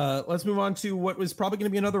 Let's move on to what was probably going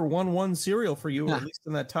to be another 1-1 serial for you, or at least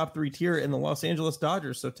in that top 3 tier in the Los Angeles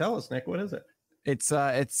Dodgers. So tell us, Nick, what is it?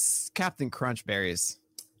 It's Captain Crunch Berries.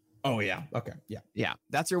 Oh yeah. Okay. Yeah.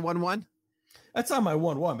 That's your 1-1. That's not my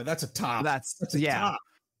 1-1, but that's a top. That's a top.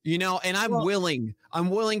 And I'm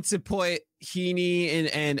willing to put Heaney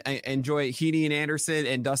and enjoy Heaney and Anderson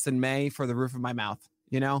and Dustin May for the roof of my mouth,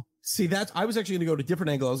 See, I was actually going to go to a different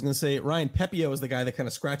angle. I was going to say Ryan Pepio is the guy that kind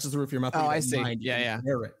of scratches the roof of your mouth. Oh, I see. Yeah.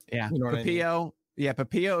 You know what Pepio. I mean? Yeah,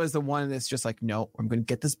 Pepio is the one that's just no, I'm going to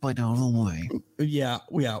get this bite out of the way. Yeah,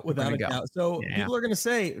 without a doubt. So people are going to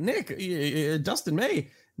say, Nick, Dustin May,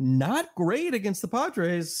 not great against the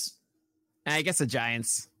Padres. I guess the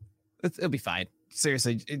Giants. It'll be fine.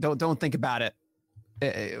 Seriously, don't think about it.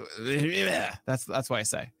 That's why I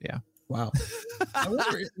say, yeah. Wow.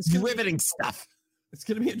 It's riveting stuff. It's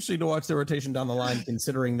going to be interesting to watch the rotation down the line,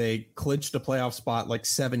 considering they clinched a playoff spot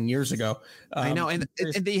 7 years ago. I know, and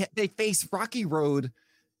they face Rocky Road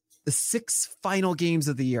the 6 final games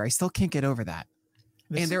of the year. I still can't get over that.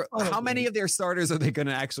 How many of their starters are they going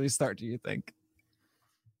to actually start, do you think?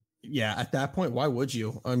 Yeah, at that point, why would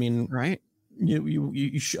you? I mean, right?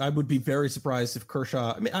 I would be very surprised if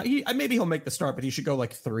Kershaw. I mean, maybe he'll make the start, but he should go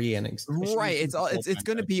 3 innings. Right. It's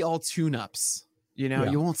going to be all tune-ups. You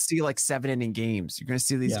won't see 7-inning games. You're going to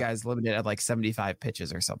see these guys limited at 75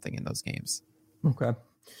 pitches or something in those games. Okay.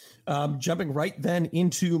 Jumping right then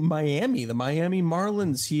into Miami, the Miami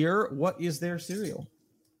Marlins here. What is their serial?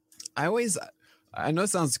 I know it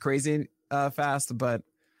sounds crazy fast, but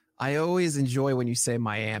I always enjoy when you say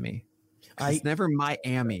Miami. It's never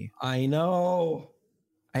Miami. I know.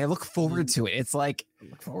 I look forward to it. It's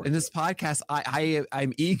in this podcast,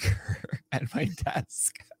 I'm eager at my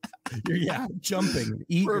desk. Jumping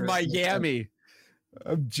for Miami.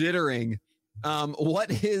 I'm jittering. What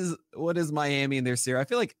is Miami in their series? I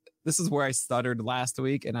feel like this is where I stuttered last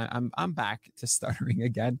week, and I'm back to stuttering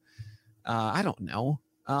again. I don't know.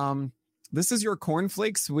 This is your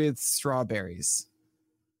cornflakes with strawberries.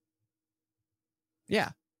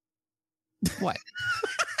 Yeah. What?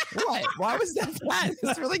 What? Why was that flat?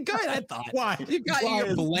 It's really good, I thought. Why? You've got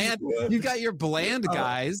your bland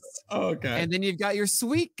guys. Okay. And then you've got your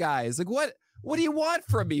sweet guys. What? What do you want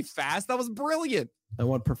from me, Fast? That was brilliant. I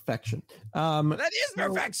want perfection. That is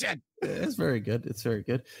perfection. It's very good. It's very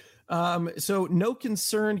good. So no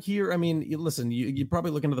concern here. I mean, listen, you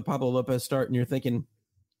probably look into the Pablo Lopez start and you're thinking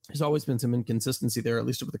there's always been some inconsistency there, at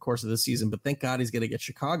least over the course of the season. But thank God he's going to get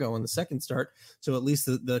Chicago in the second start. So at least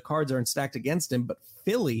the cards aren't stacked against him. But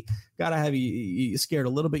Philly, got to have you scared a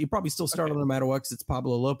little bit. You probably still start no matter what because it's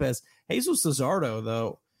Pablo Lopez. Jesus Luzardo,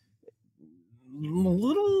 though,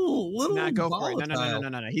 little Nah, go volatile. for it.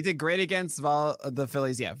 No. He did great against the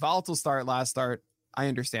Phillies. Yeah, volatile start last start. I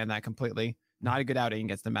understand that completely. Not a good outing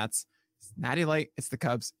against the Mets. Natty Light, it's the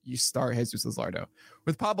Cubs. You start Jesus Luzardo.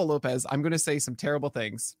 With Pablo Lopez, I'm going to say some terrible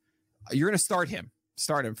things. You're going to start him.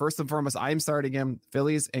 Start him. First and foremost, I'm starting him.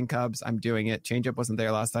 Phillies and Cubs, I'm doing it. Changeup wasn't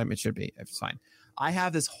there last time. It should be. It's fine. I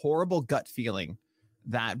have this horrible gut feeling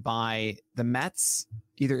that by the Mets,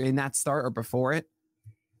 either in that start or before it,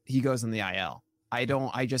 he goes in the IL. I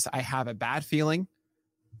have a bad feeling,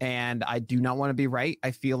 and I do not want to be right.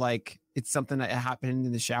 I feel like it's something that happened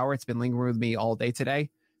in the shower. It's been lingering with me all day today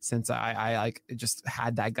since I like just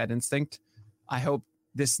had that gut instinct. I hope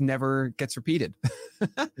this never gets repeated.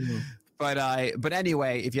 But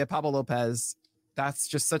anyway, if you have Pablo Lopez, that's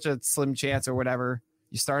just such a slim chance or whatever.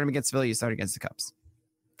 You start him against Philly, you start against the Cubs.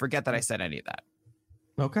 Forget that I said any of that.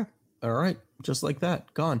 Okay. All right. Just like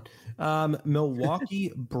that. Gone.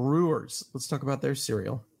 Milwaukee Brewers. Let's talk about their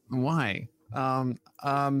cereal. Why? I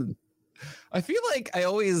feel like I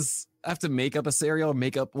always have to make up a cereal,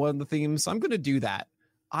 make up one of the themes. So I'm going to do that.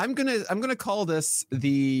 I'm gonna call this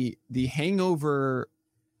the hangover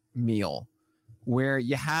meal, where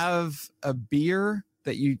you have a beer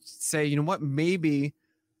that you say, you know what, maybe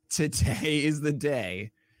today is the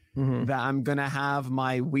day that I'm gonna have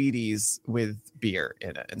my Wheaties with beer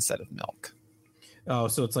in it instead of milk. Oh,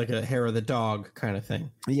 so it's like a hair of the dog kind of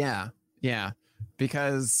thing. Yeah,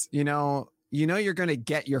 because you know you're gonna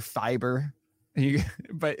get your fiber.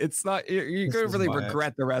 But it's not. You're going to really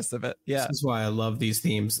regret the rest of it. Yeah, this is why I love these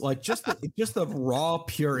themes. Like just the raw,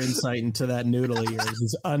 pure insight into that noodle of yours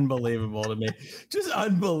is unbelievable to me. Just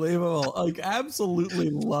unbelievable. Like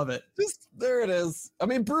absolutely love it. Just there it is. I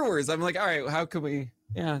mean, Brewers. I'm like, all right, how can we?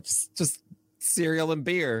 Yeah, just cereal and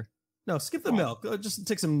beer. No, skip the milk. Just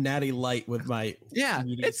take some Natty Light with my. Yeah,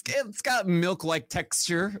 it's got milk-like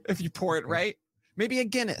texture if you pour it right. Maybe a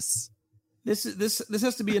Guinness. This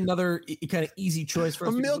has to be another kind of easy choice for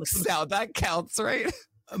us. A milk stout, that counts, right?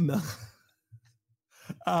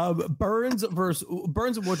 Burns and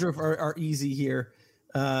Woodruff are easy here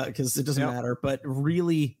because it doesn't matter. But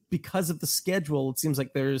really, because of the schedule, it seems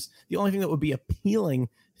like there's the only thing that would be appealing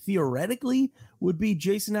theoretically would be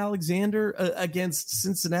Jason Alexander against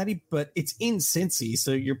Cincinnati, but it's in Cincy, so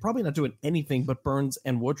you're probably not doing anything but Burns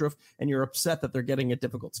and Woodruff, and you're upset that they're getting a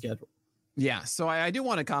difficult schedule. Yeah, so I do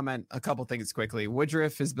want to comment a couple things quickly.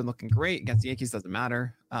 Woodruff has been looking great against the Yankees, doesn't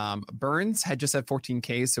matter. Burns had just had 14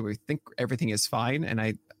 Ks, so we think everything is fine, and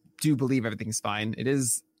I do believe everything's fine. It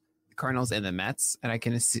is the Cardinals and the Mets, and I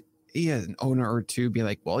can see an owner or two be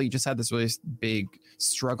like, well, you just had this really big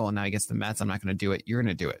struggle, and now against the Mets, I'm not going to do it. You're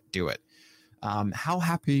going to do it. Do it. How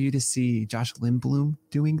happy are you to see Josh Lindblom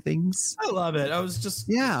doing things? I love it. I was just...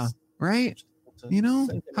 Yeah, right? You know,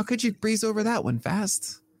 how could you breeze over that one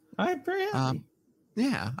fast? I'm very happy.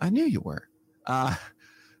 Yeah, I knew you were.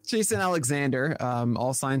 Jason Alexander,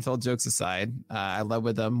 all Seinfeld jokes aside, I led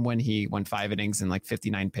with him when he won 5 innings and like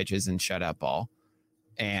 59 pitches and shutout ball.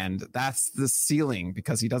 And that's the ceiling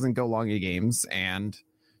because he doesn't go long in games. And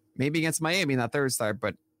maybe against Miami in that third start,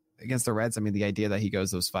 but against the Reds, I mean, the idea that he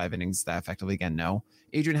goes those 5 innings that effectively again, no.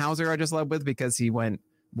 Adrian Hauser I just led with because he went,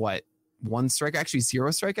 1 strike, actually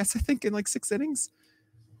 0 strikeouts, I think, in like 6 innings.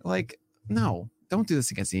 Like, no. Don't do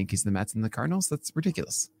this against the Yankees, the Mets, and the Cardinals. That's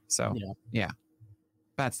ridiculous. So, yeah.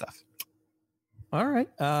 Bad stuff. All right.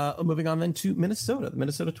 Moving on then to Minnesota. The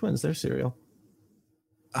Minnesota Twins, their cereal.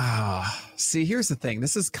 See, here's the thing.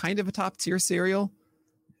 This is kind of a top-tier cereal,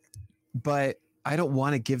 but I don't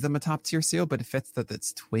want to give them a top-tier cereal, but it fits that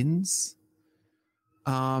it's Twins.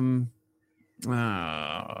 I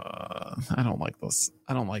don't like this.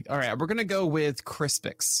 All right, we're going to go with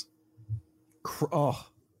Crispix.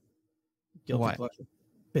 Guilty pleasure.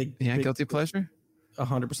 Big guilty pleasure.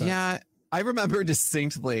 100%. Yeah, I remember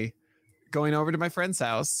distinctly going over to my friend's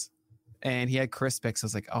house, and he had Crispix. I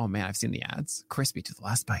was like, "Oh man, I've seen the ads. Crispy to the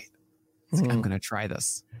last bite. Like, I'm gonna try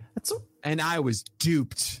this." And I was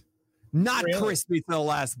duped. Not really? Crispy to the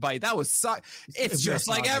last bite. That was it's just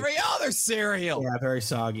like every other cereal. Yeah, very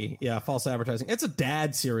soggy. Yeah, false advertising. It's a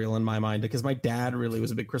dad cereal in my mind because my dad really was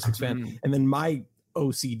a big Crispix fan, and then my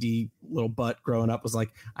OCD little butt growing up was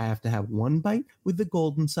like, I have to have one bite with the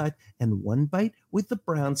golden side and one bite with the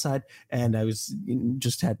brown side, and I was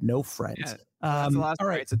just had no friends. Yeah, that's the last all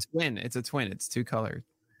right, it's a twin. It's two colored.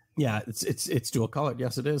 Yeah, it's dual colored.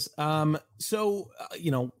 Yes, it is. So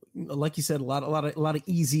like you said, a lot of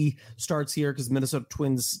easy starts here because Minnesota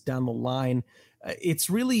Twins down the line. It's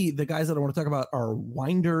really the guys that I want to talk about are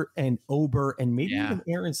Winder and Ober, and maybe even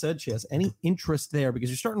Aaron Sanchez. Any interest there? Because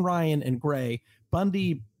you're starting Ryan and Gray.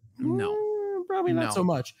 Bundy, probably not so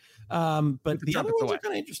much. But the other ones are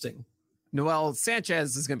kind of interesting. Noel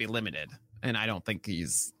Sanchez is going to be limited, and I don't think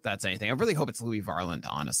that's anything. I really hope it's Louis Varland,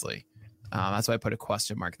 honestly. That's why I put a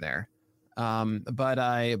question mark there.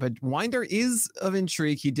 But Winder is of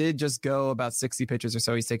intrigue. He did just go about 60 pitches or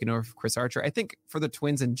so. He's taken over for Chris Archer. I think for the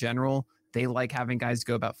Twins in general, they like having guys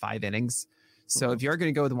go about 5 innings. So if you're going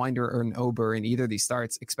to go with Winder or an Ober in either of these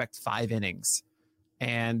starts, expect 5 innings.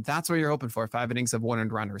 And that's what you're hoping for, 5 innings of 1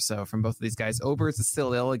 earned run or so from both of these guys. Ober is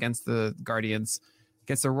still ill against the Guardians.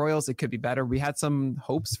 Against the Royals, it could be better. We had some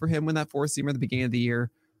hopes for him when that 4-seamer at the beginning of the year.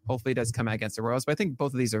 Hopefully it does come out against the Royals. But I think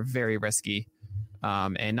both of these are very risky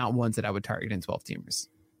and not ones that I would target in 12-teamers.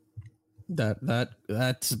 That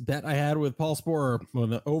bet I had with Paul Sporer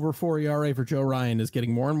with an over 4 ERA for Joe Ryan is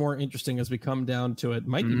getting more and more interesting as we come down to it.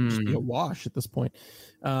 Might even just be a wash at this point.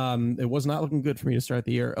 It was not looking good for me to start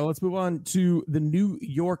the year. Let's move on to the New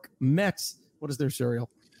York Mets. What is their cereal?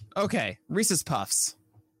 Okay, Reese's Puffs.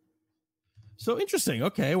 So interesting.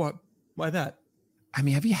 Okay, why that? I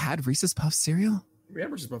mean, have you had Reese's Puffs cereal? Yeah,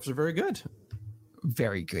 Reese's Puffs are very good.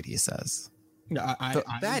 Very good, he says.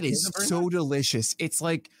 That is so delicious. It's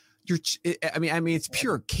like I mean, it's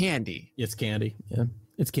pure candy. It's candy. Yeah,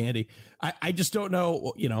 it's candy. I just don't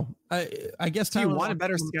know. I guess. Do you want a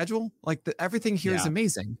better schedule? Like everything here is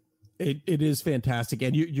amazing. It is fantastic,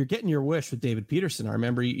 and you're getting your wish with David Peterson. I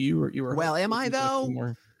remember you were. Well, am I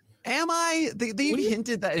though? Am I? They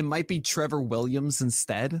hinted that it might be Trevor Williams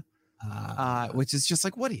instead, which is just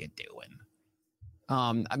like, what are you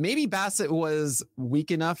doing? Maybe Bassett was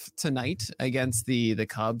weak enough tonight against the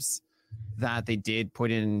Cubs that they did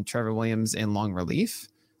put in Trevor Williams in long relief.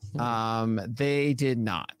 They did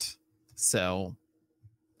not. So,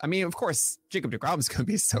 I mean, of course, Jacob deGrom is going to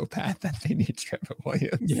be so bad that they need Trevor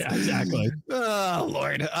Williams. Yeah, exactly. Oh,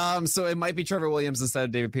 Lord. So it might be Trevor Williams instead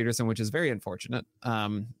of David Peterson, which is very unfortunate.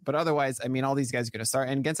 But otherwise, I mean, all these guys are going to start.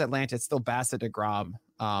 And against Atlanta, it's still Bassett, deGrom.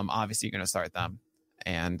 Obviously, you're going to start them.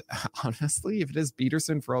 And honestly, if it is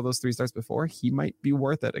Peterson for all those 3 starts before, he might be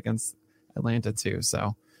worth it against Atlanta too.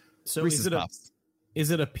 So is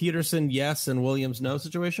it a Peterson yes and Williams no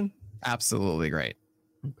situation? Absolutely great.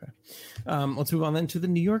 Okay. Let's move on then to the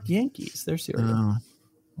New York Yankees. Their cereal.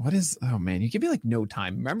 Oh man, you give me like no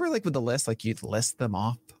time. Remember like with the list, like you'd list them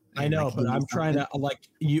off. I know, like, but I'm trying to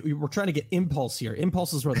we're trying to get impulse here.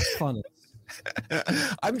 Impulse is where the fun is.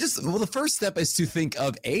 The first step is to think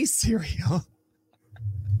of a cereal.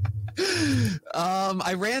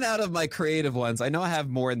 I ran out of my creative ones. I know I have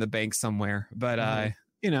more in the bank somewhere, but I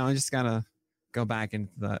just gotta go back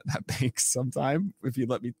into that bank sometime if you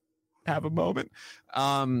let me have a moment.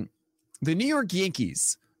 The New York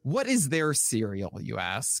Yankees, what is their cereal, you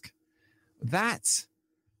ask? That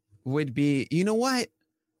would be, you know what?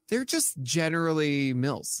 They're just generally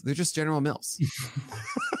Mills. They're just General Mills.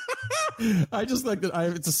 I just like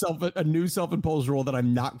that. It's a new self-imposed rule that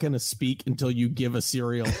I'm not going to speak until you give a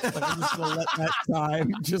cereal. Like, I'm just going to let that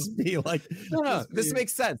time just be like. No, this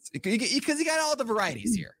makes sense because you got all the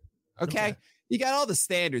varieties here. Okay. You got all the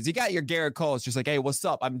standards. You got your Garrett Cole. It's just like, hey, what's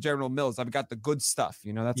up? I'm General Mills. I've got the good stuff.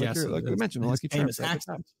 That's like we mentioned. Like famous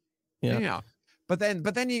accent. Yeah. But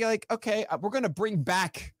then you're like, okay, we're going to bring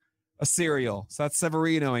back a cereal. So that's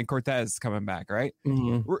Severino and Cortez coming back, right?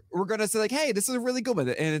 Mm-hmm. We're going to say like, hey, this is a really good one.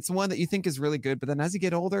 And it's one that you think is really good. But then as you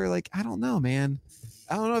get older, like, I don't know, man.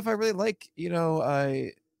 I don't know if I really like,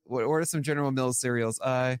 what are some General Mills cereals?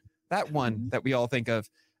 That one that we all think of.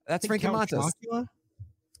 That's Frankie Montas.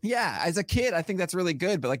 Yeah, as a kid, I think that's really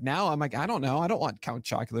good. But like now I'm like, I don't know. I don't want Count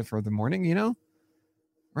Chocula for the morning,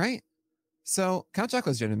 right? So Count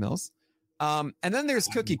Chocula's General Mills. And then there's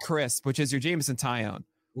Cookie Crisp, which is your Jameson Tyone,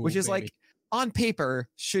 which is like on paper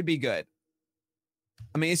should be good.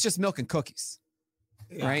 I mean, it's just milk and cookies,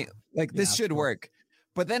 right? Like this should work.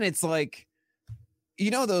 But then it's like,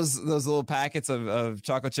 those little packets of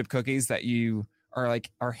chocolate chip cookies that you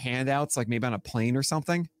are handouts, like maybe on a plane or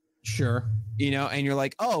something. Sure. And you're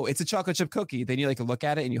like, oh, it's a chocolate chip cookie. Then you like look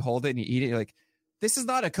at it and you hold it and you eat it. You're like, this is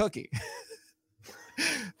not a cookie.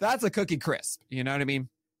 That's a Cookie Crisp. You know what I mean?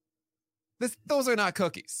 Those are not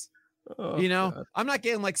cookies. Oh, God. I'm not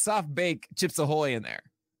getting like soft bake Chips Ahoy in there.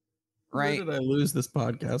 right? Where did I lose this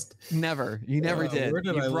podcast? Never. You never did. Where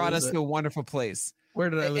did You I brought lose us it? to a wonderful place. Where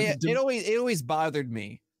did I lose It always bothered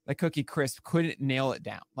me that Cookie Crisp couldn't nail it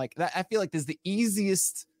down. Like that, I feel like this is the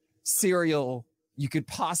easiest cereal you could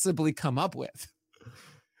possibly come up with.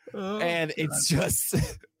 Oh, and God. it's just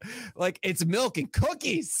like it's milk and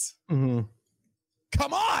cookies. Mhm.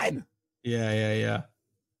 Come on. Yeah.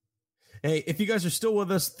 Hey, if you guys are still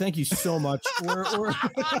with us, thank you so much. We're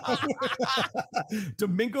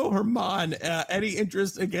Domingo Germán, any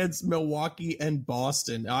interest against Milwaukee and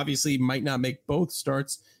Boston? Obviously, might not make both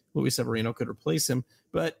starts. Luis Severino could replace him,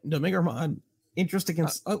 but Domingo Germán, interest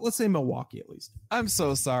against, let's say Milwaukee at least. I'm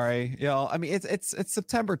so sorry, y'all. I mean, it's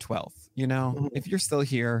September 12th. You know, Mhm. if you're still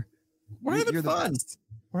here, We're having you're the fun. best.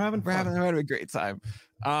 We're having We're fun. having a great time.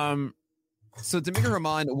 So Domingo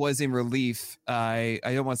Germán was in relief. I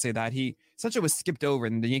don't want to say that. He essentially was skipped over,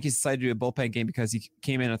 and the Yankees decided to do a bullpen game because he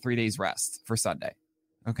came in a 3 days rest for Sunday.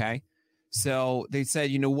 Okay. So they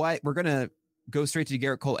said, you know what? We're going to go straight to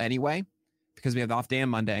Garrett Cole anyway because we have the off day on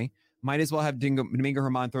Monday. Might as well have Domingo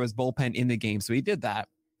Germán throw his bullpen in the game. So he did that.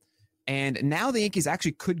 And now the Yankees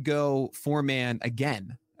actually could go 4-man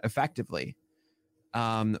again, effectively,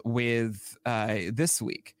 with this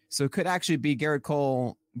week. So it could actually be Garrett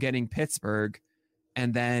Cole getting Pittsburgh,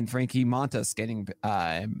 and then Frankie Montas getting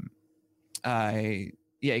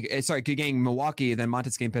getting Milwaukee, then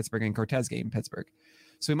Montas getting Pittsburgh, and Cortez getting Pittsburgh.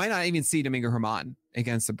 So we might not even see Domingo Germán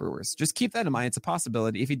against the Brewers. Just keep that in mind. It's a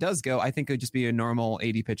possibility. If he does go, I think it would just be a normal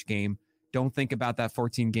 80 pitch game. Don't think about that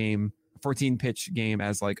 14 pitch game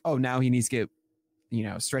as like, oh, now he needs to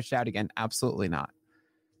get, stretched out again. Absolutely not.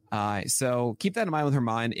 So keep that in mind with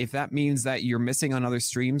Germán. If that means that you're missing on other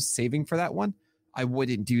streams, saving for that one, I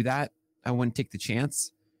wouldn't do that. I wouldn't take the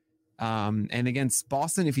chance. And against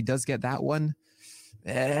Boston, if he does get that one,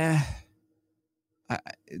 Domingo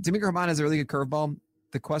Germán has a really good curveball.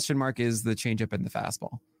 The question mark is the changeup and the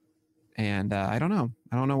fastball. And I don't know.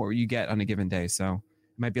 I don't know what you get on a given day. So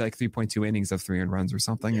it might be like 3.2 innings of 3 earned runs or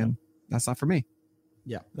something. Yeah. And that's not for me.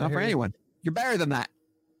 Yeah. Not for anyone. You're better than that.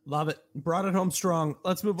 Love it. Brought it home strong.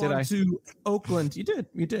 Let's move on to Oakland. You did.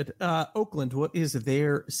 Oakland, what is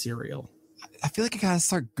their cereal? I feel like I gotta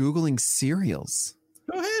start Googling cereals.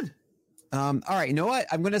 Go ahead. All right. You know what?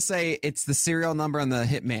 I'm going to say it's the serial number on the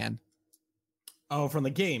Hitman. Oh, from the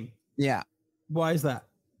game. Yeah. Why is that?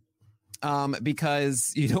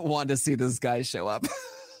 Because you don't want to see this guy show up.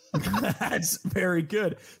 That's very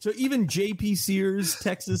good. So even JP Sears,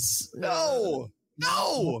 Texas. No.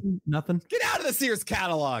 Nothing. Get out of the Sears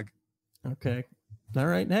catalog. Okay. All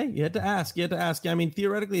right. Hey, you had to ask. I mean,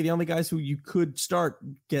 theoretically, the only guys who you could start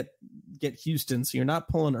get Houston. So you're not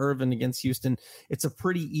pulling Irvin against Houston. It's a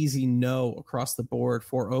pretty easy no across the board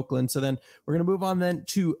for Oakland. So then we're going to move on then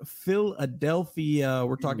to Philadelphia.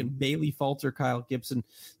 We're talking Bailey Falter, Kyle Gibson,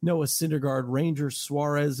 Noah Syndergaard, Ranger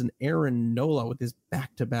Suarez, and Aaron Nola with his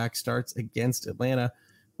back-to-back starts against Atlanta.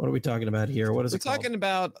 What are we talking about here? What is it called? We're talking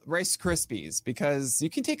about Rice Krispies because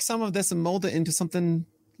you can take some of this and mold it into something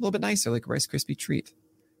a little bit nicer, like a Rice Krispie treat.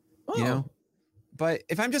 Oh. You know? But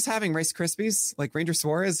if I'm just having Rice Krispies, like Ranger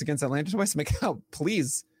Suarez against Atlanta twice, I'm like, oh,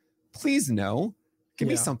 please no. Give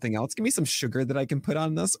me something else. Give me some sugar that I can put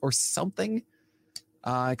on this or something.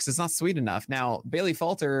 Because it's not sweet enough. Now, Bailey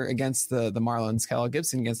Falter against the Marlins, Kyle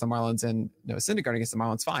Gibson against the Marlins, and Noah Syndergaard against the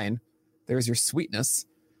Marlins, fine. There's your sweetness.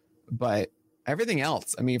 But everything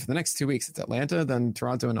else, I mean, for the next 2 weeks, it's Atlanta, then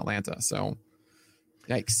Toronto and Atlanta. So,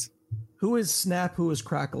 yikes. Who is Snap, who is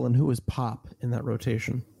Crackle, and who is Pop in that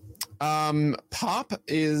rotation? Pop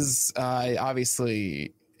is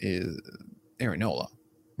obviously is Aaron Nola.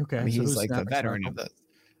 Okay. I mean, so he's who's like Snap the veteran of this.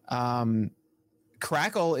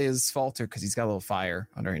 Crackle is Falter because he's got a little fire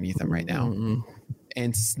underneath him right now. Mm-hmm.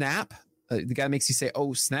 And Snap, the guy makes you say,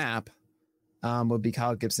 oh, snap, would be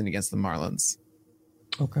Kyle Gibson against the Marlins.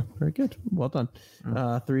 Okay, very good. Well done. 3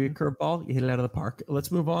 curveball, you hit it out of the park.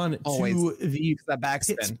 Let's move on to the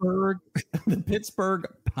Pittsburgh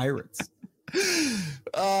Pirates.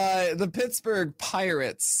 The Pittsburgh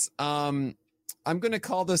Pirates. I'm going to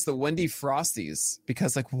call this the Wendy Frosties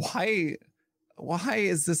because, like, why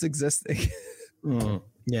is this existing?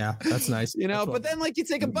 Yeah, that's nice. But then, like, you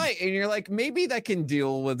take a bite and you're like, maybe that can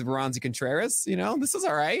deal with Roansy Contreras. This is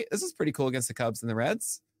all right. This is pretty cool against the Cubs and the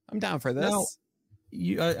Reds. I'm down for this. Now,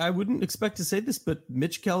 I wouldn't expect to say this, but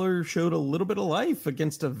Mitch Keller showed a little bit of life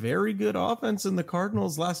against a very good offense in the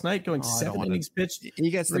Cardinals last night, going 7 innings pitched. He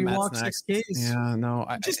gets 3 the Mets walks, next. 6 Ks. Yeah, no,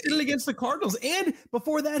 I just did it against the Cardinals, and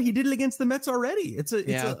before that, he did it against the Mets already. It's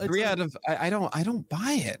 3 out of. I don't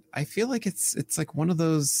buy it. I feel like it's like one of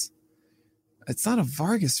those. It's not a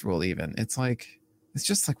Vargas rule even. It's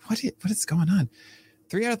just like what is going on?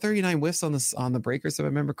 3 out of 39 whiffs on the breakers, if I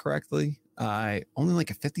remember correctly. Only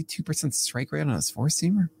like a 52% strike rate on his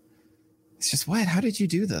four-seamer. It's just, what? How did you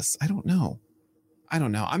do this? I don't know.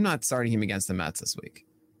 I'm not starting him against the Mets this week.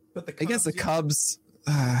 But Against the Cubs,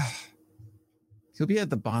 he'll be at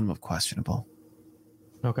the bottom of questionable.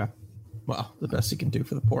 Okay. Well, the best he can do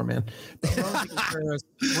for the poor man.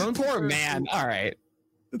 Poor man. All right.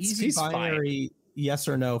 Easy binary, fine. Yes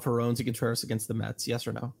or no for Roansy Contreras against the Mets? Yes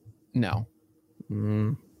or no? No.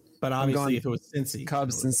 But obviously, if it was Cincy.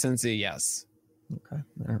 Cubs and Cincy, yes. Okay.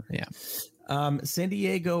 All right. Yeah. San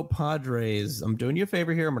Diego Padres. I'm doing you a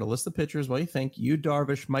favor here. I'm going to list the pitchers. What do you think? Yu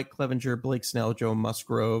Darvish, Mike Clevenger, Blake Snell, Joe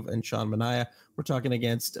Musgrove, and Sean Manaea. We're talking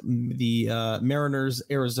against the Mariners,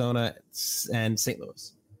 Arizona, and St.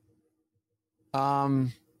 Louis.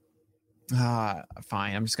 Fine.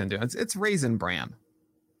 I'm just going to do it. It's Raisin Bran.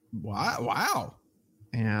 Wow.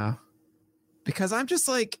 Yeah. Because I'm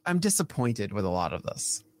disappointed with a lot of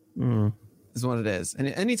this. Is what it is. And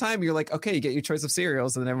anytime you're like, okay, you get your choice of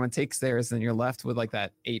cereals and then everyone takes theirs and you're left with like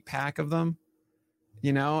that 8-pack of them,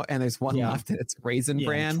 and there's one left and it's Raisin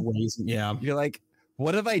Bran. You're like,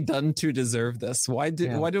 what have I done to deserve this? Why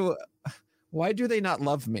do they not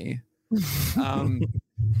love me?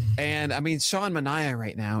 And I mean, Sean Manaea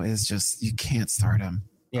right now is just, you can't start him.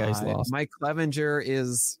 Yeah, he's lost. Mike Clevenger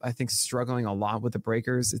is, I think, struggling a lot with the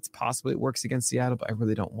breakers. It's possible it works against Seattle, but I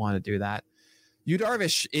really don't want to do that. Yu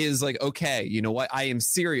Darvish is like, okay, you know what? I am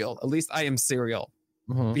cereal. At least I am cereal.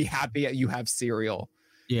 Be happy that you have cereal.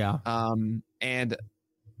 Yeah. And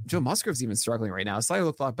Joe Musgrove's even struggling right now. Slightly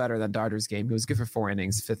looked a lot better than Dodgers game. He was good for 4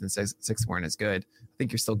 innings. 5th and 6th weren't as good. I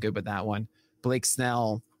think you're still good with that one. Blake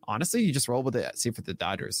Snell, honestly, you just roll with it. See for the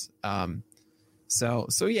Dodgers. So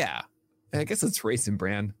yeah, I guess it's Raisin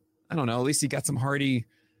Bran. I don't know. At least he got some hearty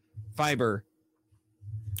fiber.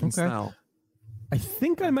 Okay. Snell. I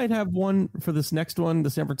think I might have one for this next one, the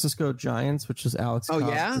San Francisco Giants, which is Alex. Oh, Cobb.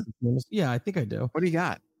 yeah? Yeah, I think I do. What do you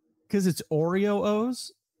got? Because it's Oreo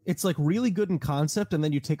O's. It's like really good in concept, and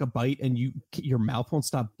then you take a bite and your mouth won't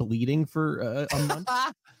stop bleeding for a month.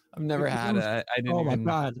 I've never had it. I didn't. Oh my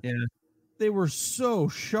God. Yeah. They were so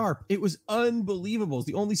sharp. It was unbelievable. It's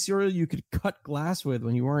the only cereal you could cut glass with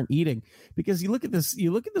when you weren't eating. Because you look at this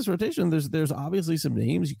rotation. There's obviously some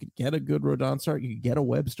names. You could get a good Rodon start. You could get a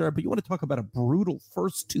Webb start. But you want to talk about a brutal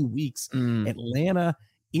first 2 weeks. Atlanta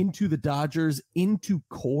into the Dodgers into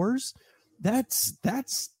Coors. That's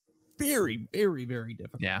very, very, very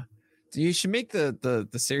difficult. Yeah. So you should make the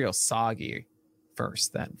cereal soggy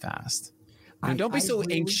first, then fast. And don't be so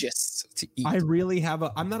anxious to eat. I really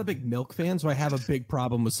I'm not a big milk fan, so I have a big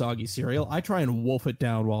problem with soggy cereal. I try and wolf it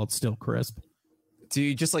down while it's still crisp. Do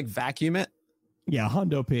you just like vacuum it? Yeah,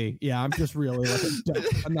 Hundo P. Yeah, I'm just really like,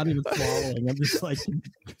 I'm not even swallowing. I'm just like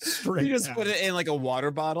straight. You just down. put it in like a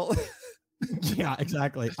water bottle. Yeah,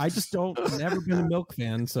 exactly. I just never been a milk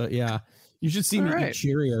fan, so yeah. You should see me eat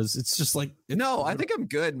Cheerios. It's just like no, I think I'm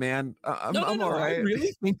good, man. I'm all right. I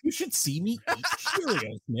really think you should see me eat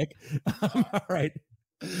Cheerios, Nick. All right.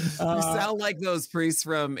 You sound like those priests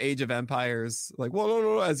from Age of Empires, like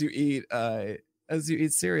whoa, as you eat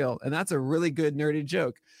cereal, and that's a really good nerdy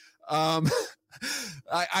joke. I'm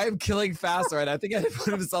killing fast right. I think I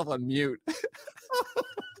put myself on mute.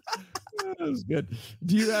 That was good.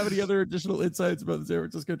 Do you have any other additional insights about the San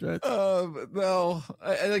Francisco Giants? No.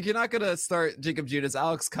 Like you're not gonna start Jacob Judas,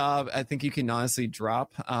 Alex Cobb. I think you can honestly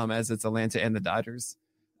drop as it's Atlanta and the Dodgers,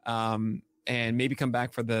 and maybe come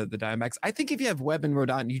back for the Diamondbacks. I think if you have Webb and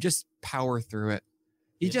Rodon, you just power through it.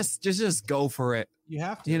 You just go for it. You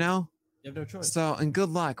have to. You know. You have no choice. So and good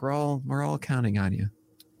luck. We're all counting on you.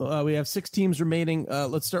 We have 6 teams remaining.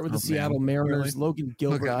 Let's start with the Seattle Mariners. Really? Logan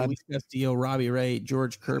Gilbert, Luis Castillo, Robbie Ray,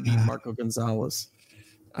 George Kirby, Marco Gonzalez.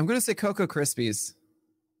 I'm going to say Cocoa Krispies.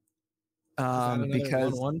 Because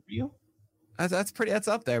 1-1 for you? That's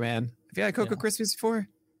up there, man. Have you had Cocoa Krispies before?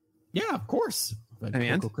 Yeah, of course. I've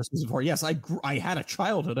had Cocoa Krispies before. Yes, I had a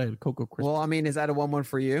childhood. I had Cocoa Krispies. Well, I mean, is that a 1-1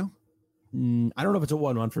 for you? I don't know if it's a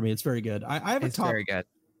 1-1 for me. It's very good. I have a top. Very good.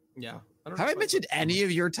 Yeah. Have I mentioned any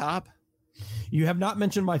of your top? You have not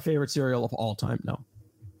mentioned my favorite cereal of all time. No.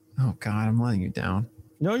 Oh God, I'm letting you down.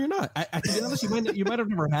 No, you're not. I think honest, you might have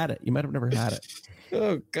never had it. You might have never had it.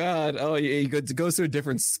 Oh God. Oh, you goes to a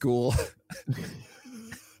different school.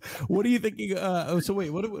 What are you thinking? So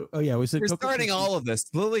wait. We said we're starting all of this.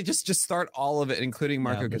 Literally, just start all of it, including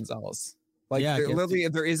Marco Gonzalez. Like, literally,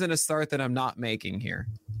 there isn't a start that I'm not making here.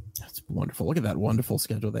 That's wonderful. Look at that wonderful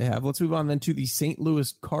schedule they have. Let's move on then to the St.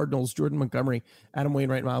 Louis Cardinals. Jordan Montgomery, Adam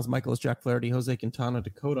Wainwright, Miles Michaelis, Jack Flaherty, Jose Quintana,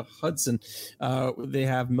 Dakota Hudson. They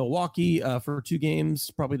have Milwaukee for 2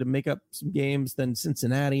 games, probably to make up some games. Then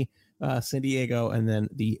Cincinnati, San Diego, and then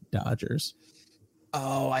the Dodgers.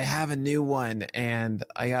 Oh, I have a new one, and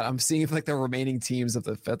I'm seeing like the remaining teams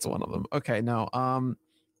if that's one of them. Okay, no.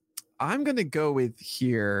 I'm gonna go with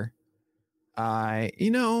here.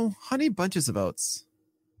 Honey bunches of oats.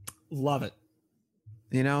 Love it.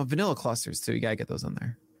 Vanilla clusters too. You gotta get those in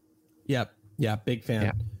there. Yep. Yeah, big fan.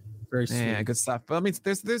 Yeah. Very sweet. Yeah, good stuff. But I mean,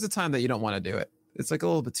 there's a time that you don't want to do it. It's like a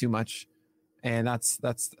little bit too much. And that's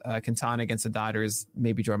Quintana against the Dodgers,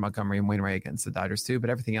 maybe Jordan Montgomery and Wainwright against the Dodgers too. But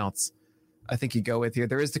everything else, I think you go with here.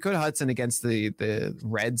 There is Dakota Hudson against the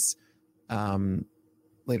Reds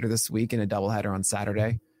later this week in a doubleheader on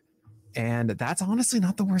Saturday. And that's honestly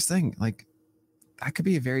not the worst thing. Like, that could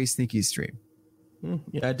be a very sneaky stream.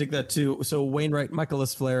 Yeah, I dig that too. So Wainwright,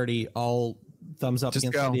 Michaelis Flaherty, all thumbs up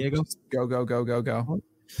against San Diego. Just go.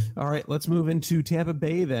 All right, let's move into Tampa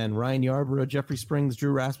Bay then. Ryan Yarbrough, Jeffrey Springs,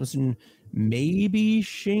 Drew Rasmussen, maybe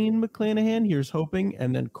Shane McClanahan. Here's hoping,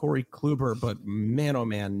 and then Corey Kluber. But man, oh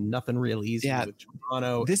man, nothing real easy with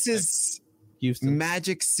Toronto. This is Houston.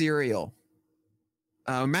 Magic Cereal.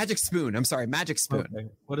 Magic Spoon. I'm sorry, Magic Spoon. Okay.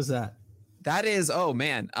 What is that? That is, oh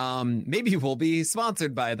man, maybe we'll be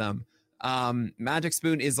sponsored by them. Magic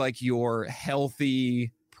Spoon is like your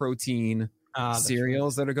healthy protein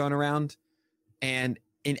cereals that are going around. And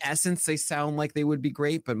in essence, they sound like they would be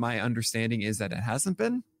great, but my understanding is that it hasn't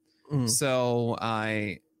been. So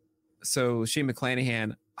Shane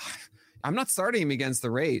McClanahan, I'm not starting him against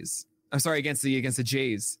the Rays. I'm sorry, against the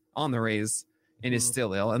Jays on the Rays, and is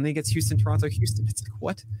still ill. And then he gets Houston, Toronto, Houston. It's like,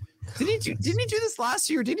 what? Didn't he do this last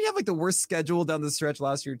year? Didn't he have like the worst schedule down the stretch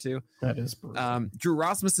last year too? That is brutal. Drew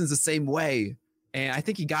Rasmussen's the same way. And I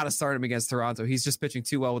think you got to start him against Toronto. He's just pitching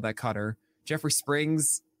too well with that cutter. Jeffrey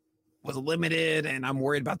Springs was limited, and I'm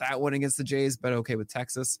worried about that one against the Jays, but okay with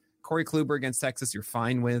Texas. Corey Kluber against Texas, you're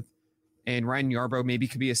fine with. And Ryan Yarbrough maybe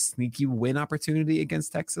could be a sneaky win opportunity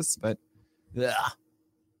against Texas, but yeah.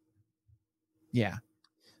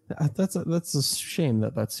 That's a shame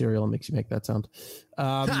that cereal makes you make that sound.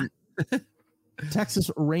 Texas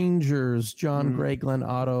Rangers, John Gray, Glenn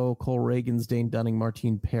Otto, Cole Reagans, Dane Dunning,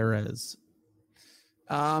 Martin Perez.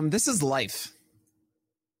 This is life.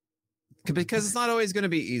 Because it's not always going to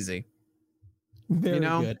be easy. Very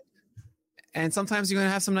good. And sometimes you're going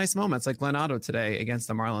to have some nice moments like Glenn Otto today against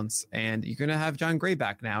the Marlins. And you're going to have John Gray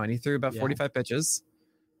back now. And he threw about 45 pitches.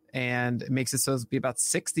 And it makes it so it's be about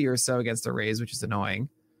 60 or so against the Rays, which is annoying.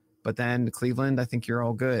 But then Cleveland, I think you're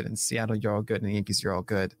all good. And Seattle, you're all good. And the Yankees, you're all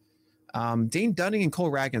good. Dane Dunning and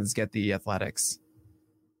Cole Reagans get the Athletics.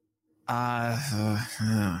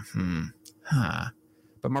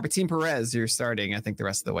 But Martin Perez, you're starting, I think, the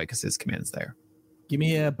rest of the way because his command's there. Give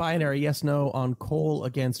me a binary yes/no on Cole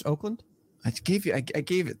against Oakland. I gave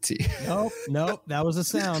it to you. Nope. That was a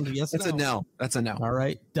sound. Yes, That's a no. That's a no. All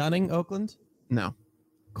right. Dunning, Oakland. No.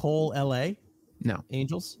 Cole, LA. No.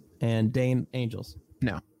 Angels. And Dane, Angels.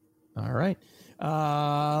 No. All right.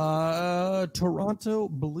 Toronto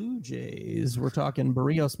Blue Jays. We're talking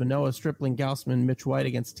Barrios, Manoah, Stripling, Gausman, Mitch White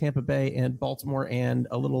against Tampa Bay and Baltimore, and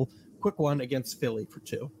a little quick one against Philly for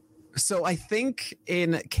 2. So I think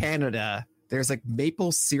in Canada there's like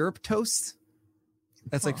maple syrup toast.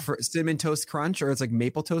 That's like for cinnamon toast crunch, or it's like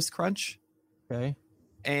maple toast crunch. Okay.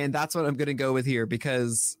 And that's what I'm going to go with here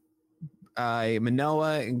because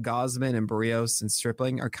Manoah and Gausman and Barrios and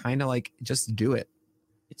Stripling are kind of like, just do it.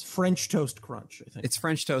 It's French toast crunch, I think. It's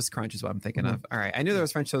French toast crunch is what I'm thinking of. All right. I knew there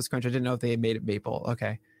was French toast crunch. I didn't know if they had made it maple.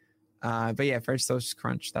 Okay. But yeah, French toast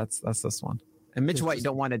crunch. That's this one. And Mitch White you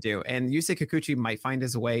don't want to do. And Yusei Kikuchi might find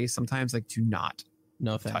his way sometimes like to not.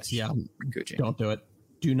 No thanks. Touch Kikuchi. Don't do it.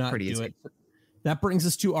 Do not do it. That brings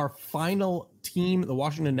us to our final team, the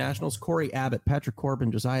Washington Nationals. Corey Abbott, Patrick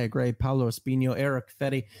Corbin, Josiah Gray, Paulo Espino, Eric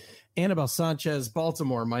Fetty, Anibal Sanchez,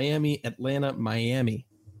 Baltimore, Miami, Atlanta, Miami.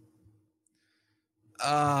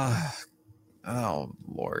 Oh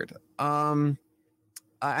Lord. I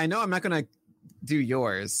know I'm not gonna do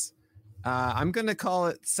yours. I'm gonna call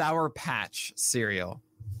it Sour Patch cereal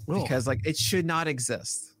because like it should not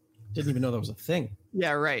exist. Didn't even know that was a thing.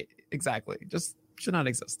 Yeah, right. Exactly. Just should not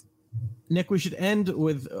exist. Nick, we should end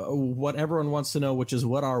with what everyone wants to know, which is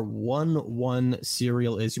what our 1-1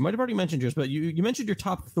 cereal is. You might have already mentioned yours, but you mentioned your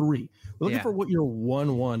top 3. We're looking for what your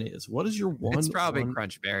 1-1 is. What is your 1? It's probably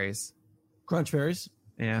Crunch Berries. Crunch Berries?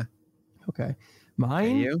 Yeah. Okay.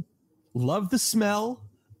 Mine, you? Love the smell,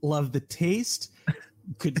 love the taste,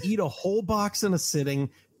 could eat a whole box in a sitting,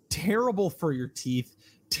 terrible for your teeth,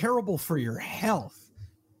 terrible for your health,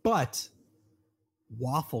 but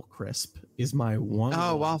Waffle Crisp is my 1.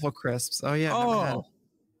 Oh, Waffle Crisps. Oh, yeah.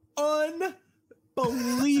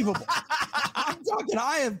 Unbelievable. I'm talking,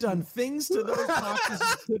 I have done things to those boxes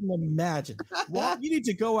you couldn't imagine. Well, you need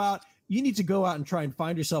to go out. you need to go out and try and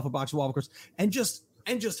find yourself a box of waffle crisps and just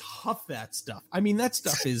huff that stuff. I mean, that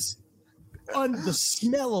stuff is the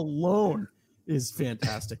smell alone is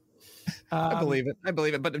fantastic. I believe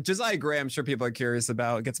it. But Josiah Gray, I'm sure people are curious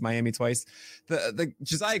about, gets Miami twice. The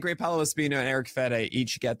Josiah Gray, Paolo Espino, and Eric Fede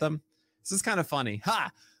each get them. This is kind of funny.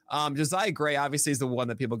 Josiah Gray obviously is the one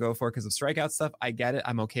that people go for because of strikeout stuff. I get it.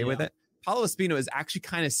 I'm okay with it. Paolo Espino is actually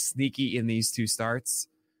kind of sneaky in these two starts.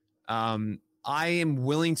 I am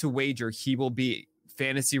willing to wager he will be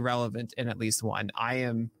fantasy relevant in at least one. I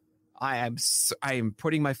am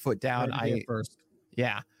putting my foot down. First.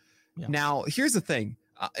 Yeah. Now, here's the thing.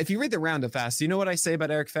 If you read the roundup fast, you know what I say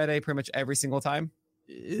about Eric Fede pretty much every single time?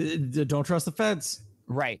 Don't trust the feds.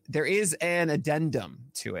 Right. There is an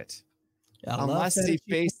addendum to it. Unless he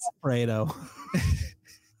faced Alfredo.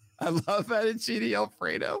 I love Fettuccine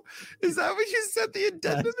Alfredo. Is that what you said the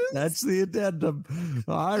addendum is? That's the addendum.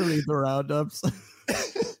 I read the roundups.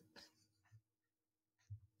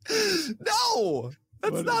 No,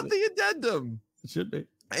 that's not the addendum. It should be.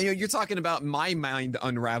 You're talking about my mind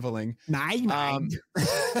unraveling. My mind.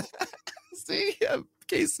 See,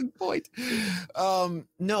 case in point.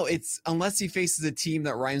 No, it's unless he faces a team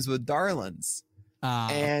that rhymes with Darlins.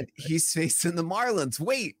 And he's facing the Marlins.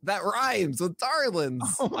 Wait, that rhymes with Darlins.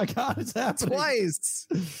 Oh my God, it's happening twice.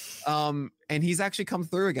 And he's actually come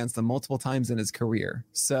through against them multiple times in his career.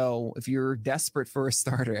 So if you're desperate for a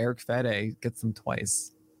starter, Eric Fede gets them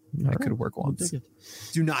twice. That could work once.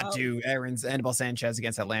 Do not do Anibal Sanchez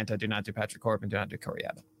against Atlanta. Do not do Patrick Corbin. Do not do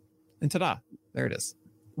Coriato. And ta-da, there it is.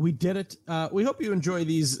 We did it. We hope you enjoy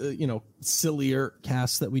these, sillier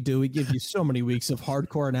casts that we do. We give you so many weeks of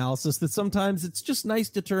hardcore analysis that sometimes it's just nice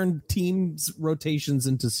to turn teams' rotations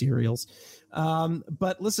into serials.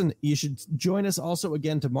 But listen, you should join us also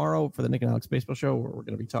again tomorrow for the Nick and Alex Baseball Show, where we're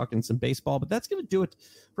going to be talking some baseball. But that's going to do it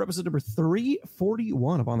for episode number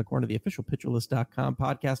 341 of On the Corner, the official PitcherList.com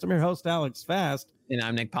podcast. I'm your host, Alex Fast. And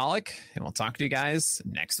I'm Nick Pollock, and we'll talk to you guys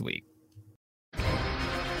next week.